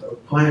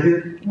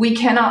planted? we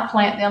cannot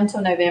plant them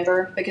till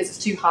November because it's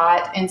too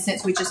hot. And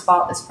since we just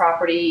bought this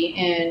property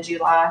in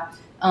July,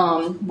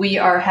 we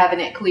are having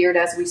it cleared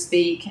as we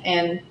speak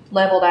and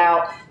leveled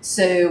out.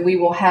 So we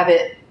will have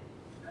it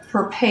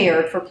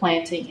prepared for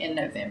planting in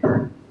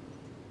November.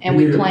 And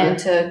we plan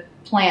to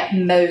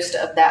plant most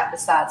of that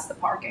besides the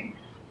parking.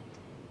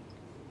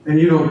 And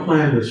you don't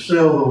plan to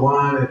sell the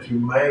wine that you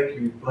make,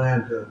 you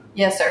plan to?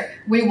 Yes, sir.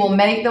 We will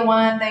make the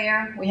wine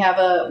there. We'll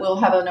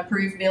have an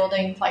approved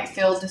building like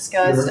Phil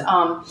discussed,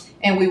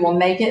 and we will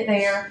make it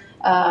there.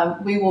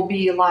 We will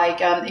be like,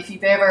 if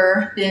you've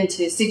ever been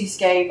to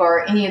Cityscape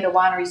or any of the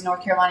wineries in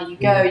North Carolina, you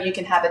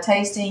can have a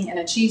tasting and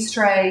a cheese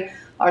tray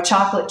or a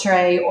chocolate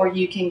tray, or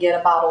you can get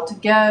a bottle to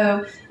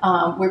go.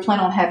 We're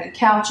planning on having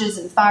couches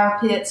and fire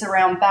pits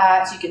around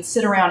back, so you can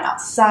sit around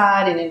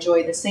outside and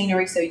enjoy the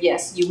scenery. So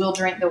yes, you will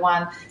drink the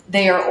wine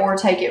there or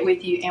take it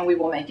with you, and we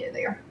will make it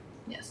there.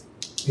 Yes.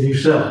 And you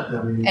sell it?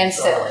 I mean, And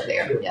sell it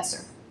there. Sure. Yes,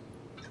 sir.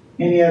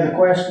 Any other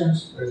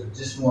questions? There's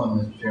just one,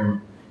 Mr.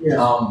 Chairman. Yes.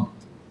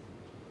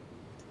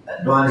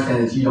 Do I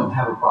understand that you don't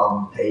have a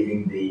problem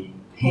paving the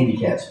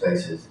handicap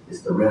spaces? It's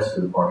the rest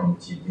of the parking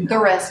that you do? The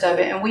rest of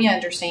it, and we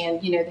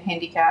understand, the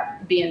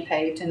handicap being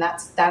paved, and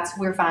that's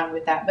we're fine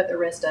with that. But the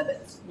rest of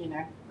it,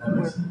 That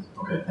makes sense.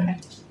 Okay,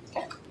 thank you.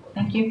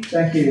 Thank you.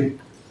 Thank you.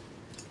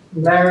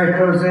 Larry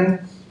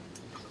Cozin,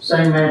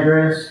 same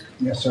address.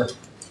 Yes, sir.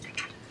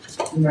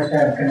 You must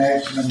have a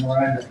connection to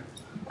Miranda.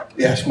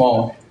 Yeah,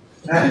 small.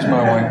 She's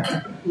my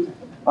wife.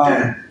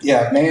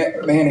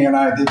 Mandy and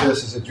I did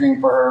this as a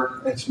dream for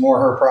her. It's more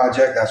her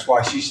project. That's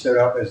why she stood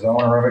up as the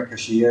owner of it,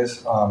 because she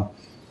is.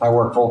 I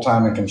work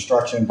full-time in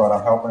construction, but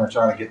I'm helping her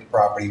try to get the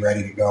property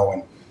ready to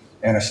go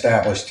and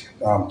established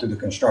through the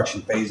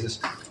construction phases.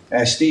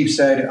 As Steve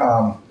said,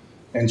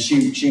 and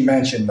she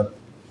mentioned,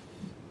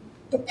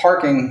 the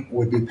parking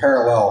would be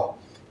parallel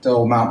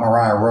to Mount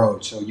Moriah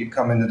Road. So you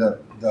come into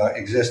the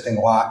existing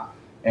lot,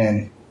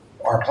 and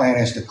our plan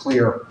is to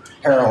clear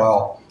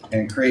parallel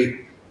and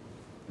create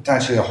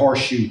potentially a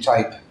horseshoe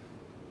type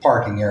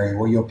parking area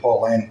where you'll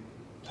pull in,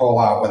 pull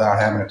out without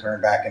having to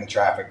turn back into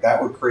traffic.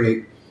 That would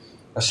create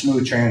a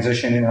smooth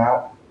transition in and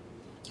out.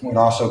 It would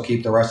also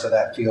keep the rest of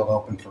that field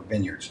open for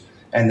vineyards.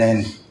 And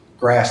then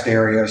grassed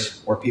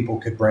areas where people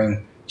could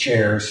bring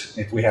chairs.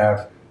 If we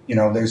have,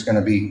 there's going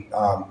to be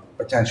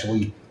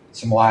potentially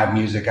some live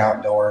music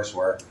outdoors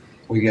where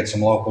we get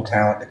some local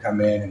talent to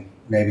come in and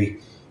maybe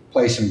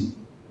play some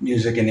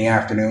music in the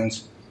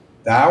afternoons.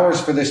 The hours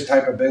for this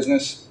type of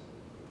business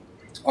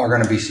are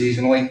going to be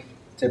seasonally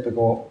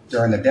typical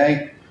during the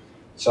day.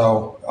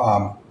 So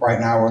right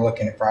now we're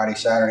looking at Friday,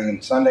 Saturday,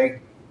 and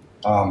Sunday,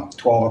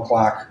 12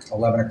 o'clock,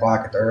 11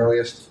 o'clock at the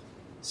earliest,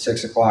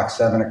 6 o'clock,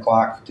 7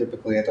 o'clock,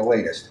 typically at the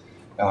latest.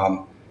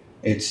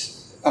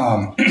 It's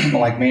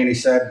like Mandy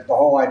said, the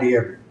whole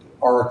idea,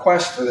 our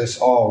request for this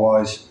all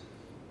was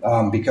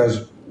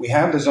because we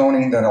have the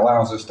zoning that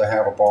allows us to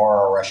have a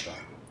bar or a restaurant.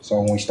 So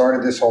when we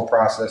started this whole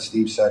process,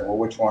 Steve said, well,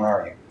 which one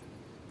are you?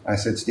 I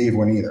said, Steve,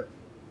 we're neither.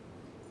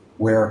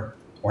 We're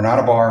not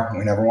a bar.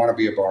 We never want to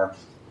be a bar.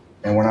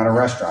 And we're not a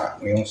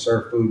restaurant. We don't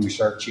serve food. We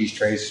serve cheese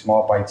trays,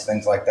 small bites,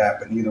 things like that.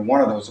 But neither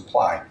one of those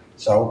apply.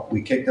 So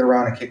we kicked it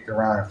around,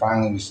 and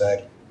finally we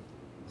said,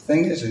 the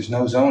thing is, there's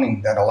no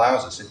zoning that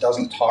allows us. It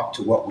doesn't talk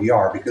to what we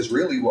are, because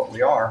really what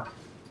we are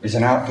is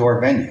an outdoor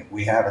venue.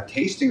 We have a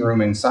tasting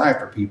room inside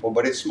for people,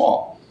 but it's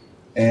small.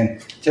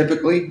 And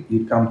typically,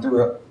 you'd come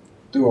through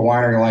a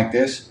winery like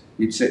this.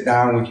 You'd sit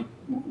down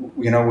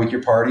with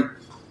your party.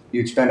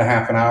 You'd spend a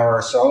half an hour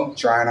or so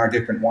trying our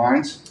different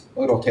wines,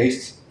 little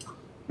tastes.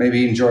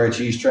 Maybe enjoy a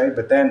cheese tray,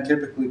 but then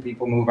typically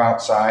people move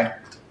outside.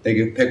 They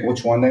can pick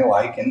which one they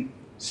like and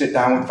sit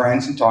down with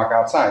friends and talk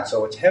outside.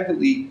 So it's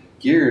heavily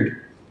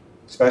geared,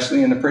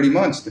 especially in the pretty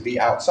months, to be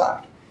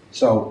outside.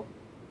 So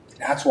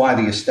that's why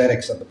the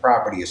aesthetics of the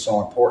property is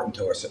so important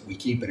to us, that we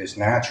keep it as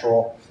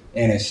natural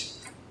and as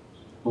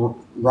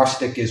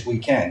rustic as we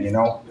can,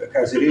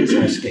 because it is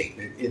an escape.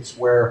 It's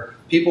where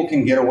people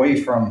can get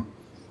away from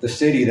the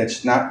city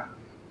that's not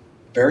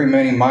very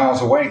many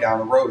miles away down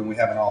the road, and we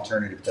have an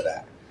alternative to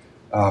that.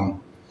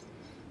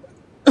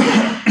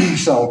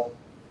 So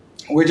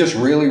we're just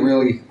really,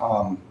 really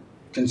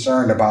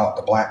concerned about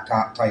the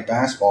blacktop type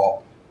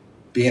asphalt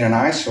being an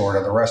eyesore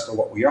to the rest of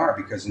what we are,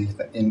 because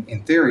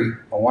in theory,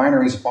 a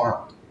winery is a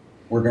farm.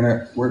 We're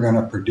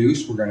gonna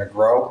produce, we're gonna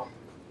grow,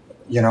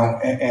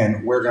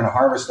 and we're gonna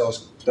harvest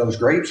those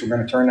grapes. We're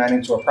gonna turn that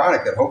into a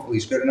product that hopefully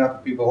is good enough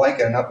that people like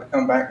it enough to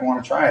come back and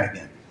want to try it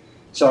again.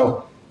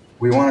 So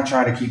we want to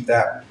try to keep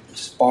that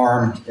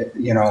farm,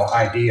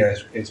 idea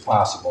as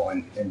possible,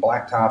 and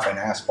blacktop and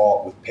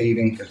asphalt with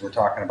paving, because we're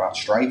talking about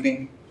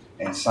striping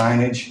and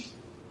signage,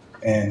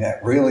 and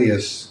that really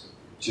is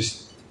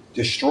just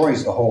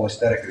destroys the whole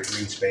aesthetic of the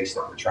green space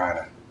that we're trying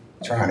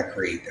to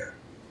create there.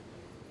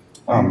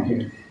 Thank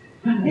you.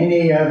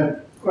 Any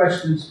other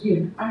questions?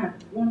 Yeah, I have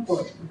one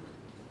question.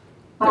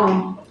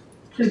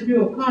 Since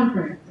you're a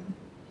contractor,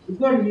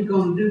 what are you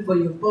going to do for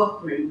your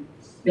buffering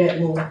that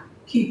will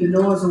keep the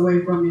noise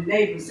away from your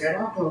neighbors that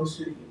are close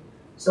to you?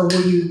 So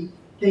will you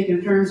think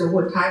in terms of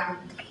what type of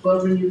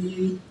buffering you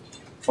use?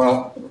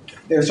 Well,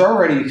 there's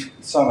already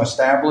some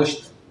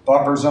established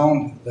buffer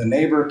zone. The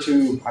neighbor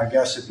to, I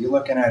guess, if you're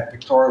looking at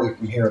pictorially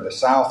from here, the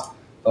south,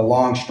 the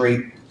long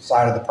straight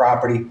side of the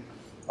property,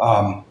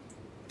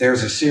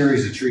 there's a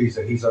series of trees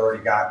that he's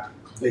already got,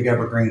 big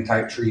evergreen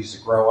type trees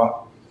that grow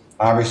up.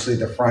 Obviously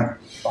the front,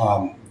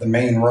 the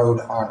main road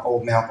on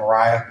Old Mount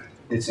Moriah,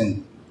 it's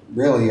in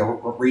really a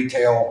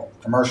retail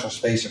commercial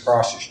space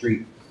across the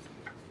street.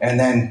 And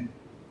then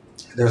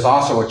there's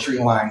also a tree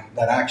line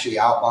that actually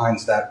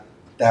outlines that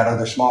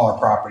other smaller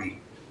property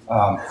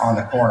on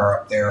the corner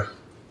up there.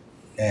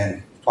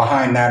 And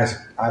behind that is,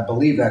 I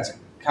believe that's a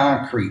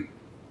concrete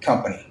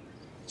company.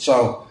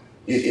 So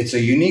it's a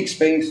unique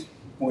space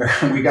where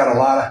we got a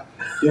lot of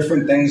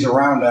different things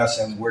around us,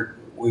 and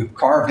we've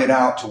carved it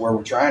out to where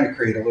we're trying to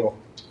create a little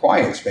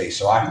quiet space.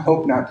 So I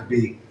hope not to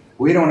be,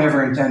 we don't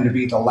ever intend to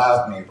be the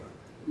loud neighbor,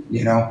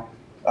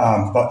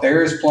 but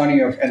there is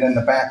plenty of, and then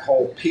the back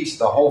whole piece,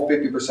 the whole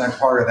 50%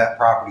 part of that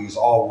property is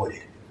all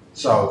wooded.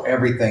 So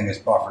everything is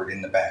buffered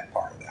in the back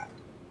part of that.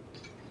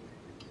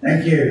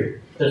 Thank you.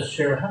 Mr.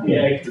 Chairman, how many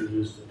acres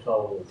is the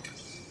total?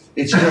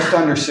 It's just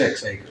under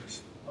 6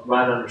 acres.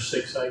 Right under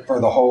 6 acres? For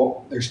the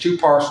whole, there's 2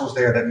 parcels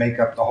there that make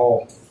up the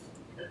whole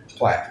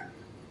plat.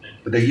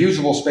 But the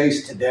usable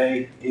space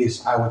today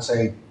is, I would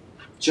say,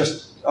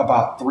 just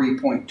about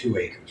 3.2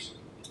 acres.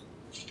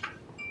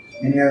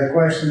 Any other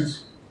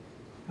questions?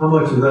 How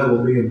much of that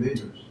will be in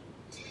vineyards?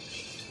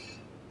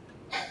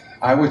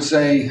 I would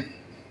say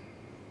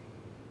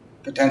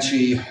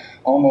potentially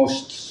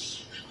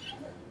almost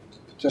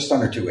just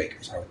under 2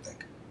 acres, I would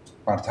think,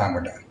 by the time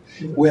we're done.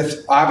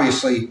 With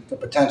obviously the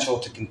potential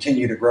to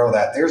continue to grow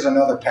that. There's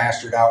another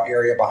pastured out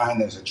area behind.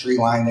 There's a tree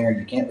line there.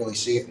 You can't really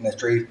see it in the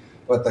trees,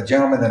 but the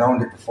gentleman that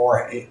owned it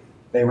before,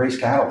 they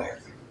raised cattle there.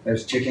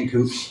 There's chicken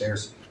coops.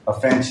 There's a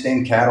fenced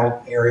in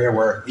cattle area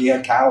where he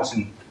had cows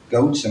and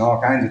goats and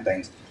all kinds of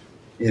things.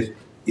 If,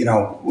 we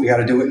got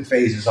to do it in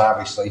phases,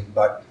 obviously,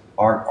 but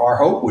our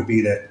hope would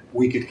be that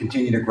we could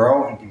continue to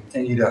grow and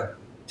continue to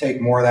take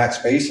more of that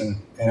space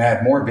and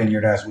add more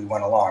vineyard as we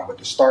went along. But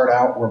to start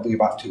out, we'll be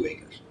about 2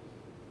 acres.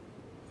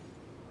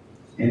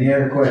 Any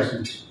other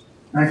questions?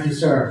 Thank you,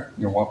 sir.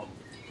 You're welcome.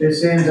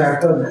 This ends our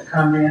public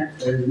comment.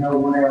 There's no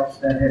one else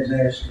that has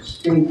asked to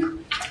speak.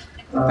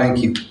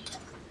 Thank you.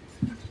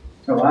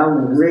 So I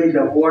will read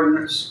the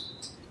ordinance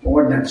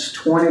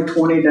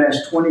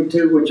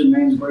 2020-22, which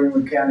amends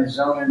Greenwood County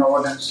zoning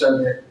ordinance so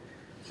that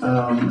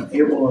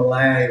It will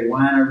allow a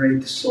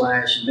winery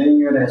 /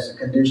 vineyard as a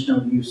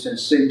conditional use in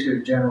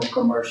C2 General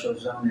Commercial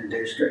Zoning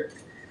District.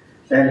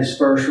 That is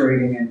first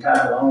reading in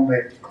title only.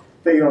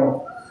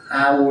 Phil,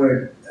 I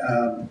would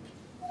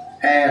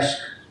ask,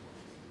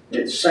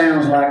 it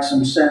sounds like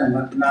some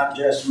sentiment, not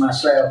just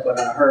myself, but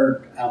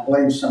I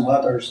believe some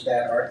others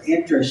that are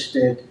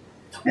interested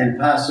in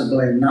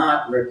possibly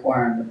not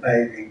requiring the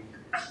paving.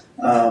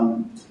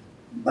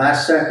 By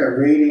second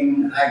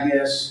reading, I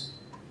guess,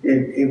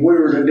 if we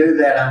were to do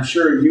that, I'm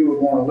sure you would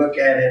want to look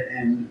at it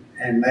and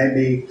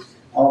maybe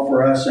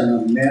offer us an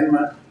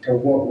amendment to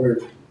what we're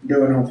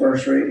doing on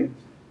first reading.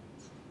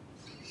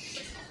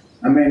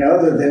 I mean,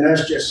 other than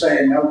us just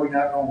saying, no, we're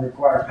not going to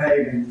require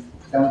paving,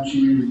 don't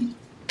you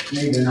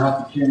need an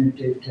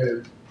opportunity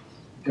to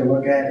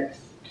look at it?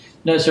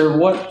 No, sir.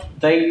 What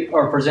they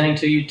are presenting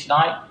to you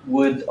tonight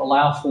would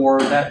allow for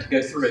that to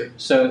go through.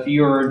 So if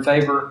you are in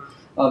favor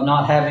of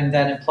not having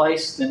that in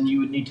place, then you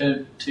would need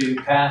to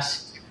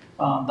pass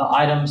the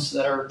items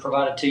that are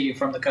provided to you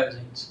from the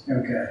Cozines.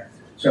 Okay.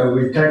 So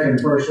we've taken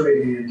first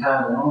reading in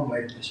title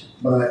only,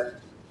 but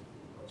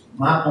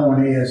my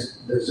point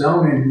is the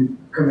zoning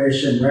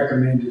commission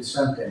recommended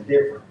something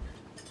different.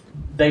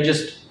 They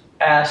just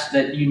asked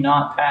that you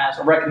not pass,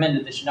 or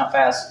recommended that you not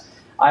pass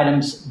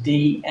items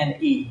D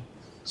and E.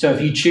 So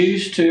if you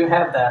choose to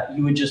have that,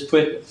 you would just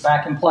put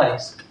back in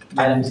place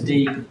items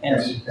D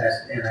and E.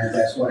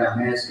 That's what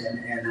I'm asking,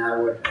 and I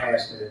would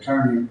ask the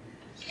attorney,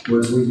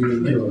 would we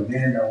need to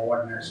amend our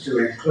ordinance to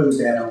include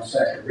that on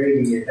second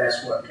reading if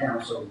that's what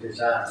council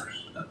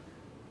desires?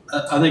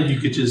 I think you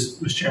could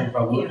just, Mr. Chairman, if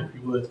I would, if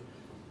you would,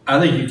 I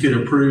think you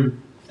could approve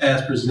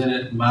as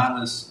presented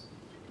minus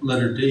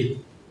letter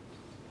D,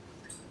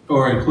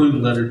 or include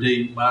letter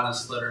D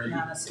minus letter E.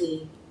 Minus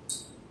E.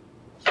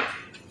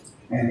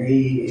 And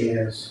E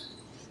is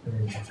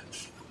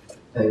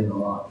Paving a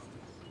lot.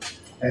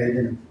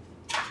 paving.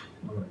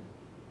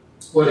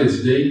 What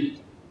is D?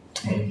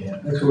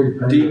 Handicap. That's what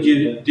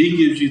we D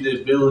gives you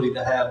the ability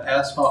to have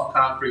asphalt,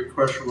 concrete,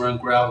 crusher run,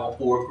 gravel,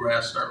 or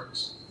grass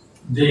surface.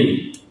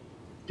 D,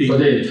 D, for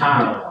the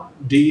entire one.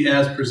 D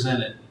as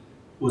presented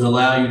would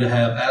allow you to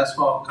have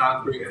asphalt,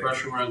 concrete,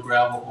 crusher run,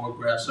 gravel, or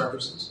grass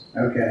surfaces.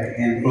 Okay,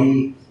 and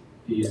E.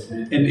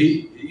 And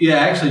E, yeah,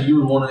 actually, you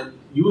would want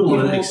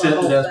to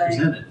accept it as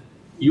presented.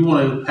 You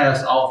want to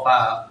pass all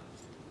five.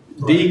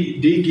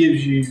 D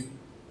gives you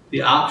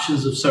the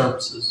options of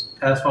surfaces: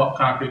 asphalt,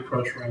 concrete,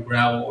 crusher run,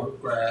 gravel, or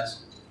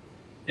grass.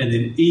 And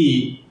then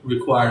E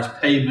requires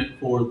pavement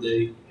for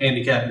the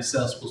handicap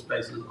accessible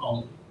spaces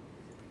only.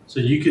 So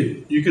you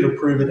could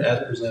approve it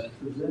as presented.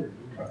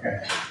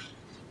 Okay.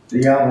 Do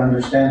y'all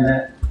understand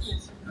that?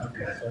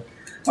 Okay.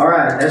 All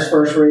right, that's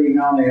first reading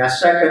only. I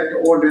second the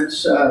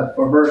ordinance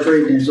for first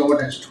reading is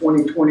ordinance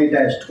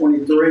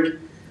 2020-23,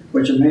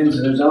 which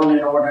amends the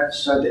zoning ordinance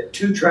so that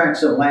 2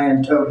 tracts of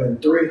land totaling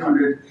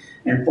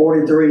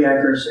 343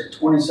 acres at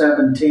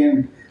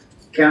 2710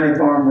 County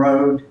Farm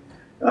Road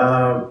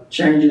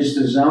changes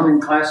the zoning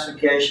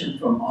classification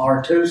from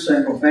R2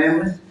 single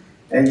family,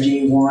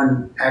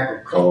 AG1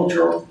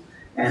 agricultural,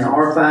 and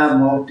R5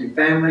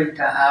 multifamily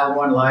to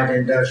I1 light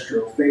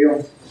industrial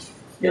field.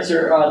 Yes,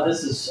 sir.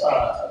 This is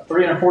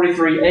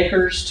 343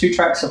 acres, 2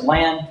 tracts of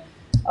land,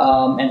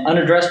 an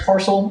unaddressed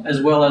parcel,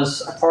 as well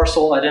as a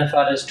parcel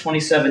identified as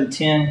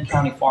 2710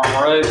 County Farm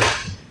Road.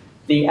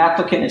 The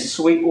applicant is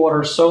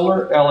Sweetwater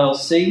Solar,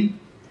 LLC.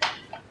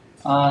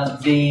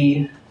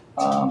 The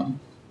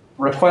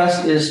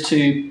request is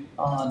to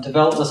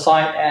develop the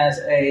site as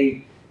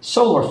a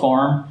solar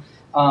farm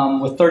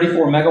with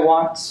 34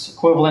 megawatts,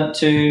 equivalent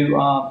to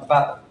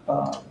about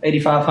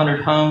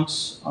 8,500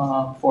 homes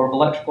for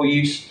electrical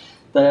use.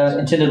 The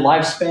intended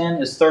lifespan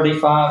is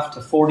 35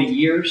 to 40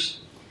 years.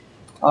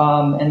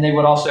 And they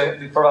would also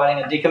be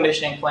providing a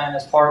decommissioning plan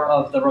as part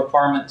of the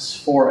requirements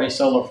for a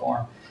solar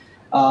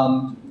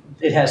farm.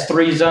 It has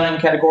 3 zoning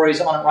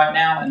categories on it right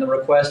now, and the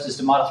request is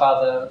to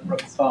modify the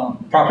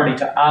property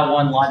to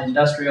I1 light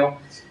industrial.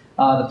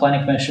 The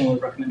Planning Commission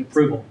would recommend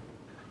approval.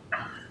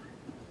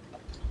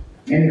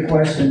 Any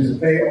questions of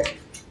Bill?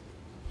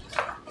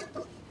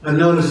 I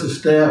noticed the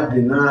staff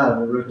denied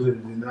or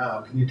recommended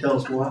denial. Can you tell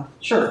us why?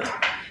 Sure.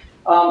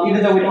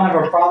 Even though we don't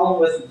have a problem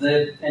with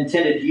the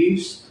intended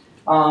use,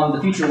 the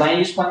future land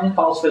use plan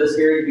calls for this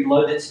area to be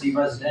low density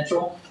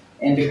residential.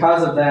 And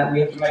because of that, we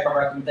have to make a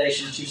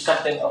recommendation to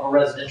something of a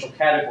residential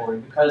category.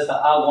 Because the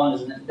I1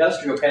 is an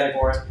industrial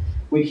category,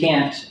 we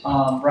can't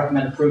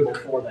recommend approval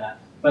for that.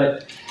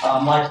 But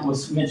like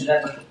was mentioned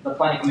at the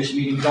Planning Commission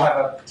meeting, we don't have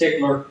a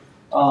particular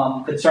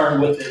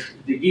concern with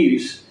the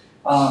use,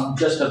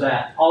 just of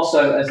that.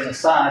 Also, as an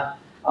aside,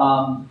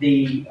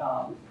 the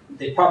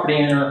property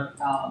owner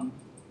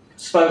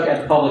spoke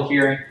at the public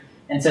hearing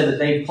and said that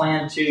they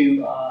plan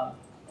to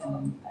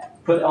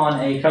put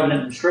on a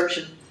covenant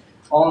restriction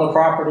on the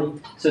property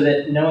so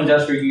that no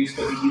industrial use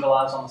could be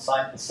utilized on the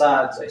site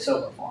besides a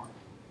solar farm.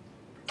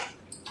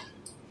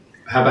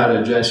 How about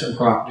adjacent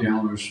property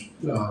owners,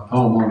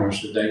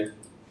 homeowners,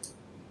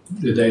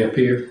 did they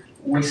appear?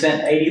 We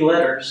sent 80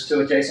 letters to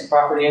adjacent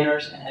property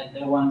owners and had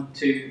no one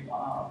to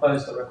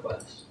oppose the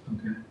request.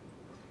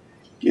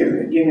 Give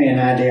me an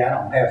idea, I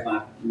don't have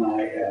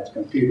my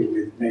computer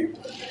with me,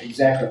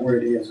 exactly where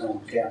it is on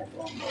County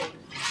Farm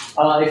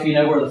Road. If you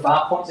know where the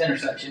 5 Points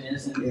intersection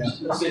is, and Yeah.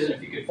 Susan,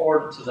 if you could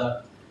forward it to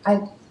the,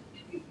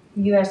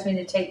 You asked me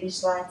to take these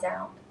slides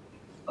out.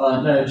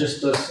 no,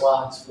 just the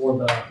slides for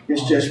the.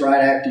 It's just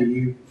right after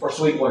you, For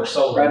Sweetwater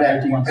Solar. right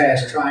after you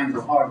pass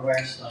Triangle Hardware.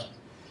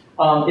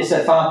 It's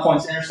at 5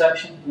 Points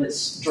intersection, and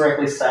it's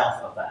directly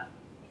south of that.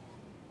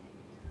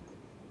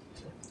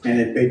 And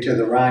it'd be to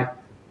the right.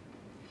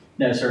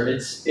 No, sir,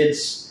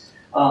 it's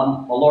a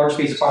large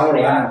piece of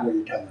property. Oh, I know what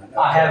you're talking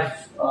about. I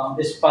have,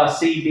 it's by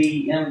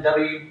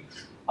CBMW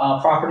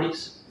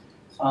Properties,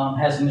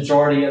 has the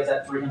majority of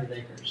that 300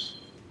 acres.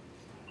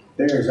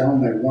 There is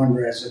only one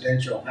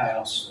residential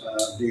house,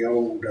 the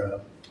old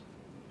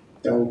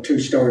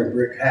 2-story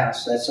brick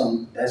house. That's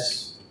on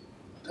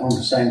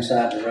the same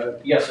side of the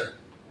road. Yes, sir,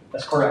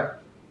 that's correct.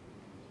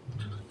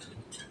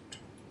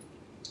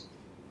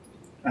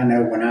 I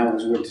know when I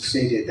was with the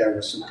city, there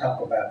was some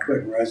talk about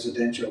putting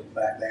residential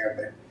back there,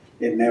 but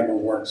it never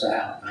works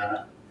out.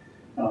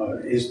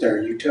 Is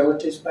there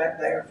utilities back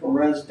there for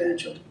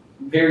residential?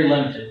 Very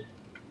limited.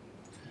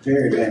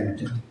 Very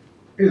limited.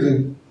 Is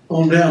it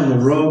on down the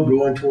road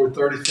going toward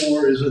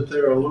 34, isn't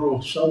there a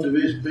little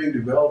subdivision being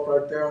developed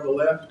right there on the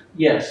left?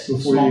 Yes.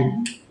 Before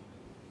you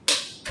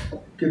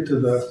get to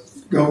the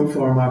goat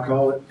farm, I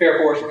call it. Fair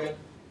Forest Road?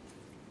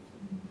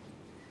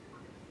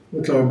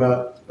 We're talking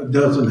about a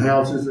dozen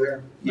houses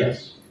there.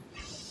 Yes.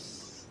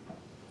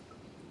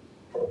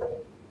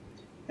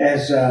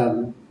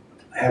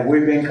 Have we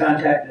been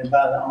contacted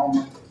by the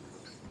owner?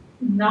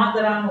 Not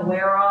that I'm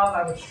aware of.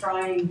 I was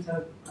trying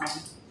to,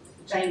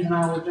 James and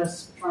I were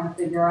just trying to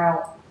figure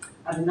out.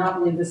 I do not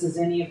believe this is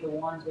any of the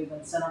ones we've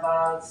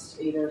incentivized,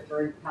 either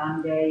through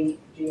PineGate,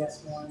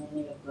 GS1,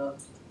 any of the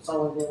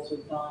solar deals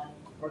we've done,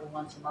 or the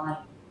one tonight.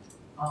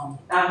 I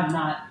have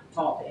not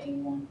talked to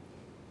anyone.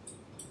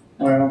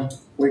 Well,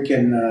 we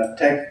can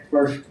take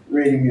first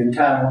reading in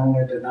title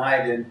only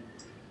tonight, and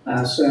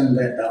I assume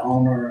that the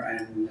owner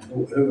and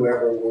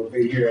whoever will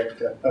be here at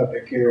the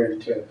public hearing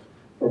to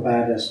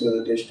provide us with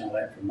additional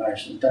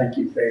information. Thank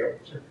you, Phil.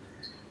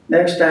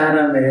 Next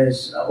item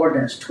is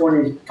ordinance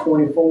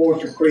 2024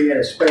 to create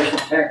a special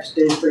tax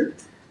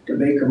district to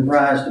be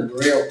comprised of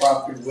real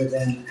property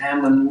within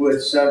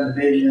Ammonwood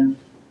subdivision.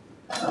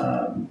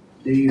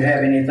 Do you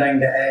have anything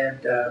to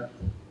add,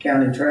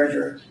 County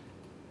Treasurer?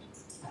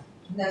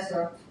 No,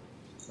 sir.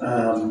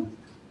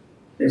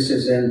 This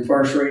is in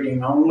first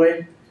reading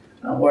only.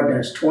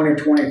 Ordinance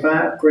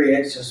 2025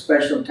 creates a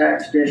special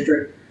tax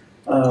district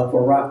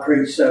for Rock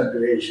Creek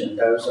subdivision.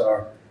 Those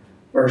are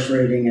first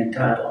reading and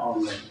title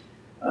only.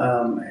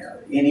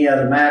 Any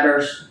other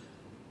matters?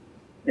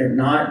 If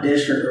not,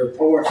 district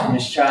reports,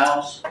 Ms.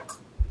 Childs.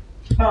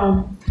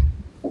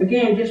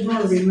 Again, just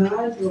want to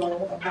remind you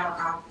all about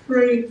our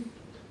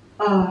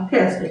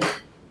pre-testing.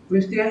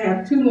 We still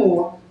have 2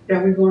 more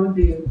that we're going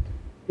to do.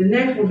 The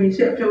next will be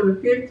September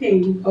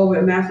 15th over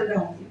at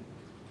Macedonia.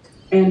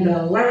 And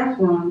the last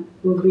one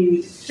will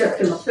be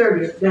September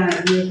 30th down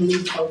at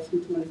Rivermead Post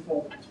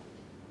 224.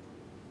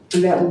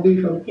 And that will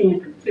be from 10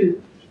 to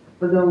 2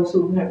 for those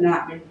who have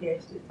not been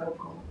tested so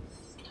far.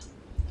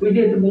 We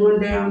did the one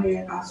down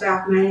there at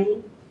South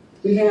Main.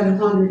 We had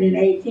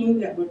 118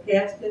 that were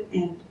tested,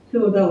 and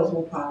 2 of those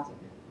were positive.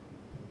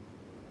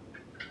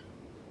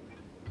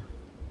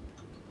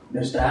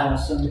 Mr.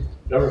 Allison,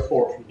 No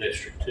report from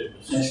District 2.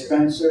 Ms.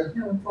 Spencer,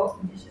 No report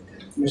from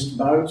District 2. Mr.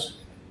 Boats.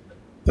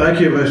 Thank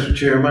you, Mr.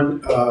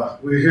 Chairman.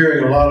 We're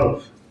hearing a lot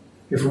of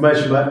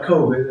information about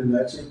COVID, and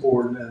that's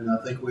important, and I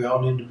think we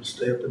all need to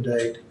stay up to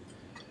date.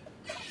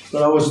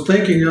 But I was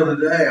thinking the other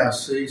day, I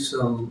see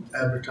some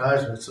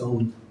advertisements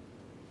on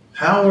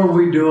how are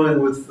we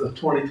doing with the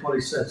 2020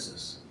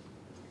 census?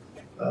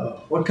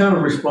 What kind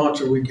of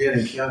response are we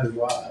getting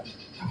countywide?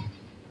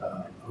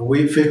 Are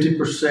we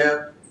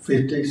 50%,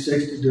 50,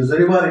 60? Does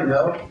anybody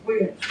know?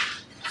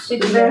 The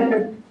last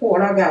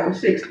report I got was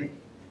 60.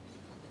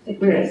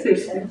 We're at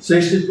 60.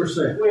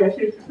 60%. We're at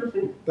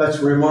 60%. That's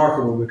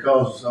remarkable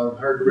because I've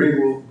heard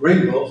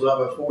Greenville's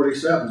up at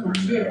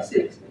 47%. We're at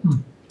 60.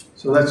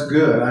 So that's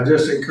good. I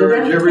just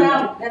encourage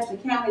everyone. That's the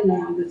county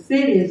now. The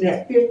city is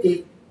at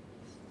 58,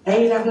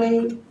 I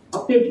believe,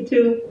 or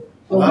 52.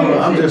 Well,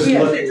 I'm just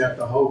looking at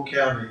the whole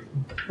county.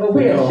 But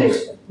we're at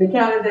 60. The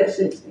county's at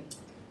 60.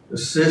 The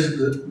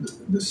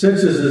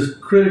census is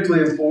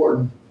critically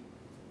important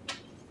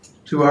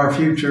to our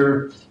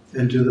future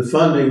and to the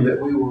funding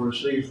that we will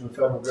receive from the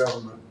federal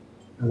government.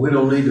 And we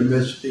don't need to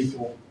miss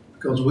people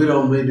because we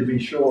don't need to be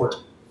short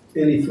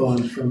any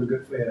funds from the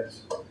good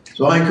feds.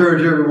 So I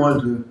encourage everyone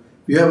to,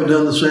 if you haven't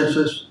done the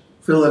census,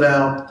 fill it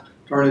out,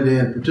 turn it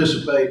in,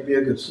 participate, be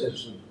a good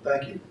citizen.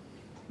 Thank you.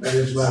 That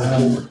is my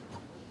report.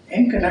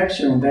 In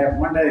connection with that,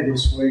 one day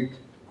this week,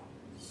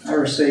 I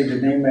received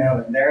an email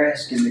and they're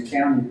asking the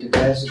county to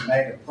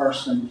designate a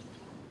person.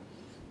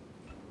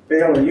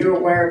 Bill, are you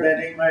aware of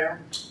that email?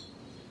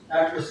 I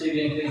haven't received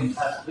anything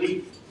last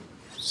week.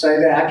 Say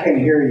that, I can't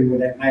hear you with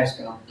that mask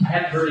on. I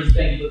haven't heard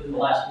anything within the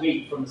last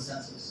week from the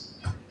census.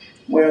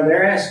 Well,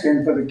 they're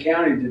asking for the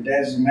county to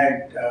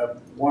designate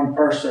one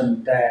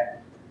person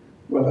that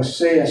will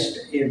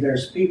assist if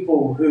there's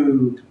people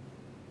who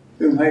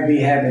may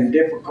be having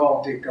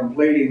difficulty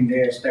completing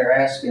this. They're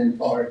asking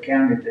for the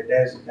county to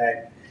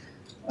designate.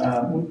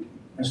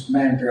 Mr.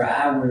 Manager,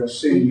 I will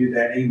send you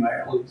that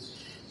email.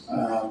 Please.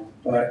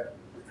 But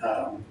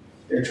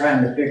they're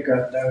trying to pick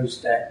up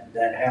those that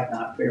have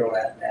not filled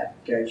out the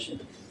application.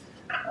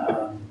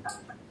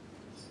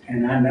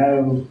 And I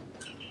know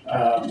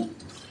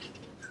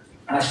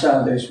I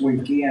saw this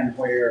weekend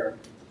where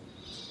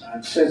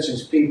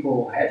census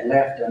people had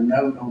left a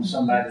note on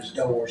somebody's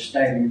door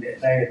stating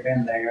that they had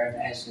been there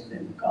and asking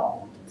them to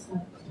call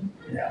them.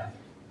 Yeah,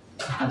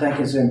 I think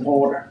it's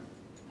important.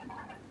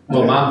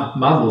 Well,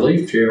 my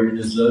belief, Chairman,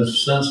 is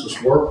those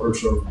census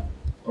workers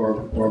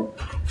are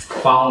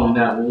following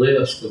that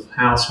list of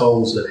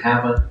households that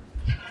haven't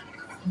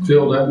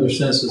filled out their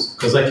census,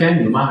 because they came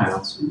to my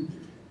house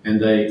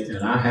and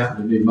I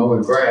happened to be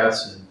mowing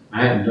grass and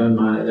I hadn't done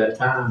mine at that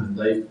time, and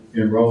they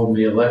enrolled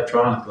me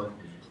electronically,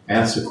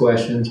 asked the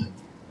questions,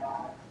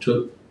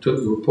 took the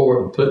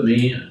report and put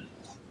me in.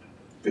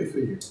 Good for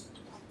you.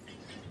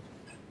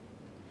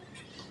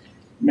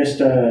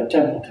 Mr.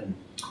 Templeton.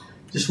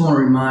 Just want to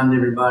remind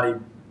everybody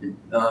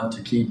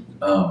to keep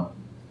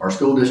our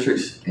school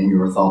districts in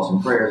your thoughts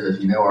and prayers.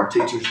 As you know, our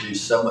teachers do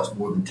so much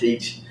more than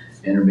teach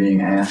and are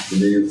being asked to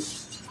do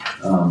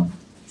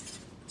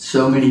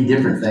so many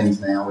different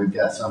things now. We've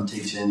got some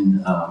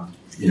teaching,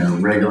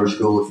 regular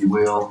school, if you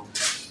will,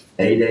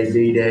 A-Day,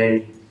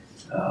 B-Day,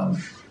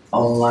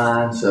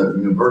 online, so,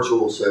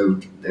 virtual. So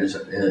there's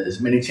as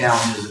many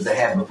challenges that they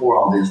had before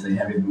all this, they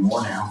have even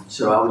more now.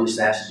 So I would just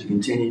ask you to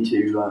continue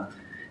to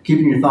keep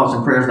in your thoughts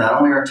and prayers,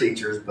 not only our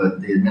teachers,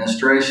 but the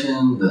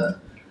administration, the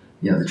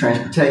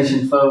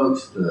transportation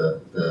folks,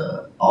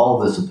 all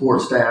the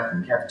support staff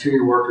and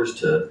cafeteria workers,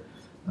 to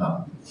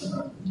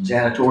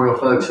janitorial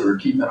folks who are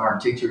keeping our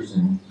teachers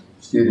and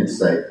students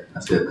safe.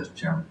 That's it, Mr.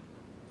 Chairman.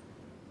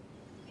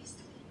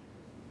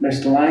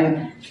 Mr.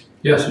 Lane?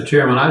 Yes, Mr.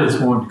 Chairman, I just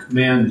wanted to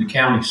commend the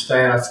county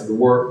staff for the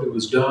work that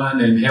was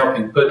done in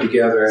helping put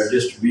together a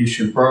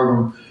distribution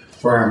program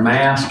for our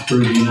masks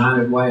through the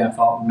United Way. I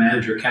thought the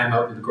manager came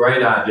up with a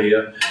great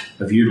idea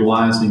of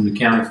utilizing the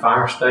county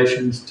fire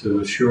stations to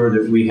assure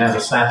that we have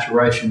a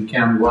saturation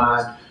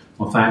countywide.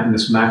 I'll thank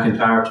Ms.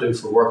 McIntyre too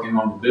for working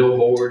on the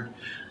billboard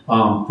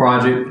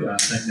project. I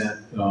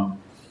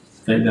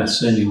think that's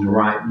sending the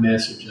right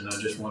message, and I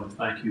just want to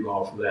thank you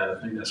all for that.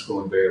 I think that's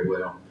going very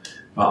well.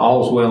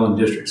 All's well in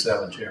District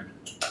 7, Chairman.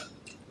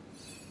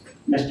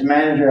 Mr.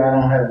 Manager, I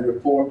don't have a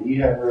report. Do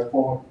you have a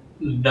report?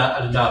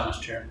 Not,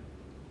 Mr. Chairman.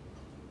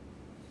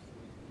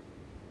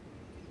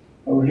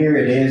 Oh, here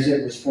it is.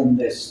 It was from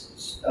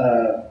this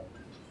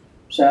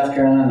South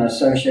Carolina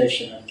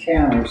Association of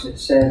Counties. It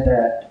said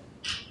that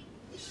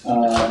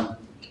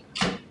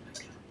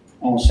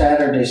on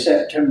Saturday,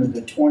 September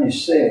the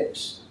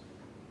 26th,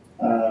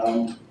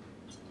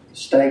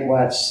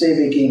 statewide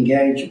civic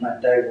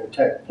engagement day will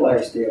take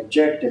place. The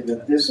objective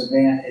of this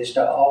event is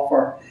to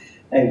offer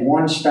a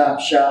one-stop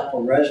shop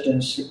for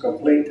residents to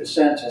complete the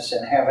census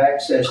and have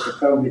access to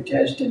COVID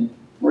testing,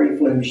 free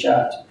flu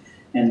shots,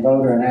 and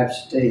voter and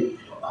absentee.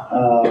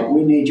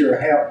 We need your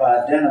help by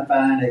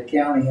identifying a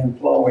county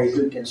employee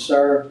who can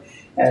serve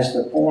as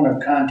the point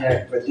of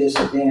contact for this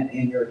event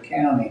in your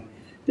county.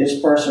 This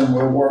person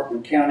will work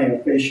with county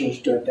officials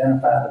to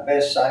identify the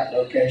best site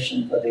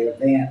location for the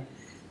event,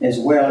 as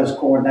well as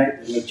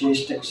coordinate the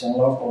logistics and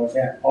local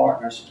event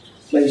partners.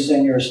 Please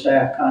send your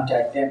staff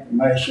contact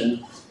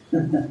information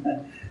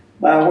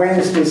by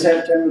Wednesday,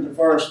 September the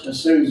 1st to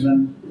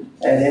Susan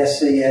at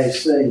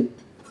SCAC.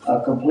 A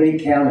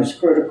complete count is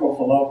critical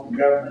for local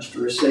governments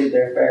to receive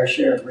their fair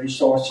share of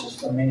resources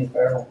from many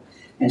federal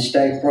and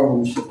state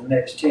programs for the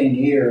next 10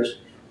 years.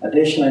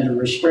 Additionally, the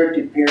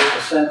restricted period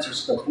for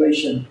census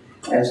completion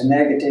has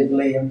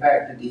negatively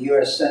impacted the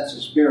U.S.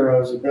 Census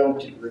Bureau's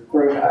ability to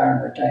recruit, hire,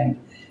 and retain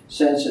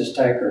census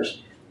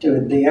takers.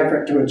 The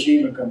effort to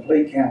achieve a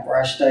complete count for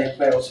our state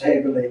falls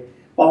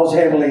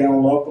heavily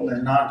on local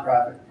and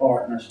nonprofit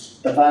partners.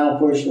 The final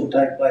push will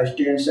take place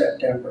during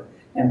September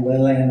and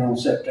will end on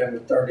September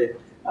 30th.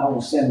 I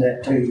will send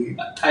that to you.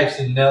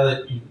 Actually, now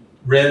that you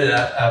read it,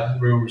 I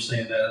remember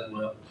seeing that as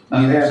well.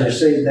 You have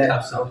received that?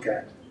 Absolutely.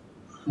 Okay.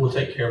 We'll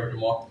take care of it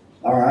tomorrow.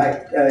 All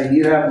right.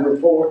 You have a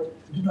report?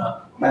 Do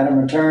not.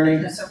 Madam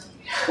Attorney? Yes, sir.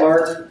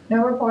 Clerk?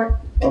 No report.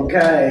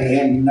 Okay,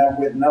 and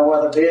with no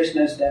other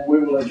business, then we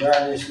will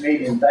adjourn this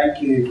meeting.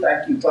 Thank you.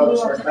 Thank you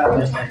folks for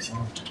coming.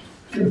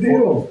 Good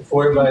deal.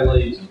 Before everybody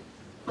leaves,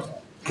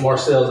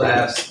 Marcel's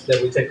asked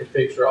that we take a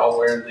picture all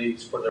wearing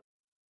these for their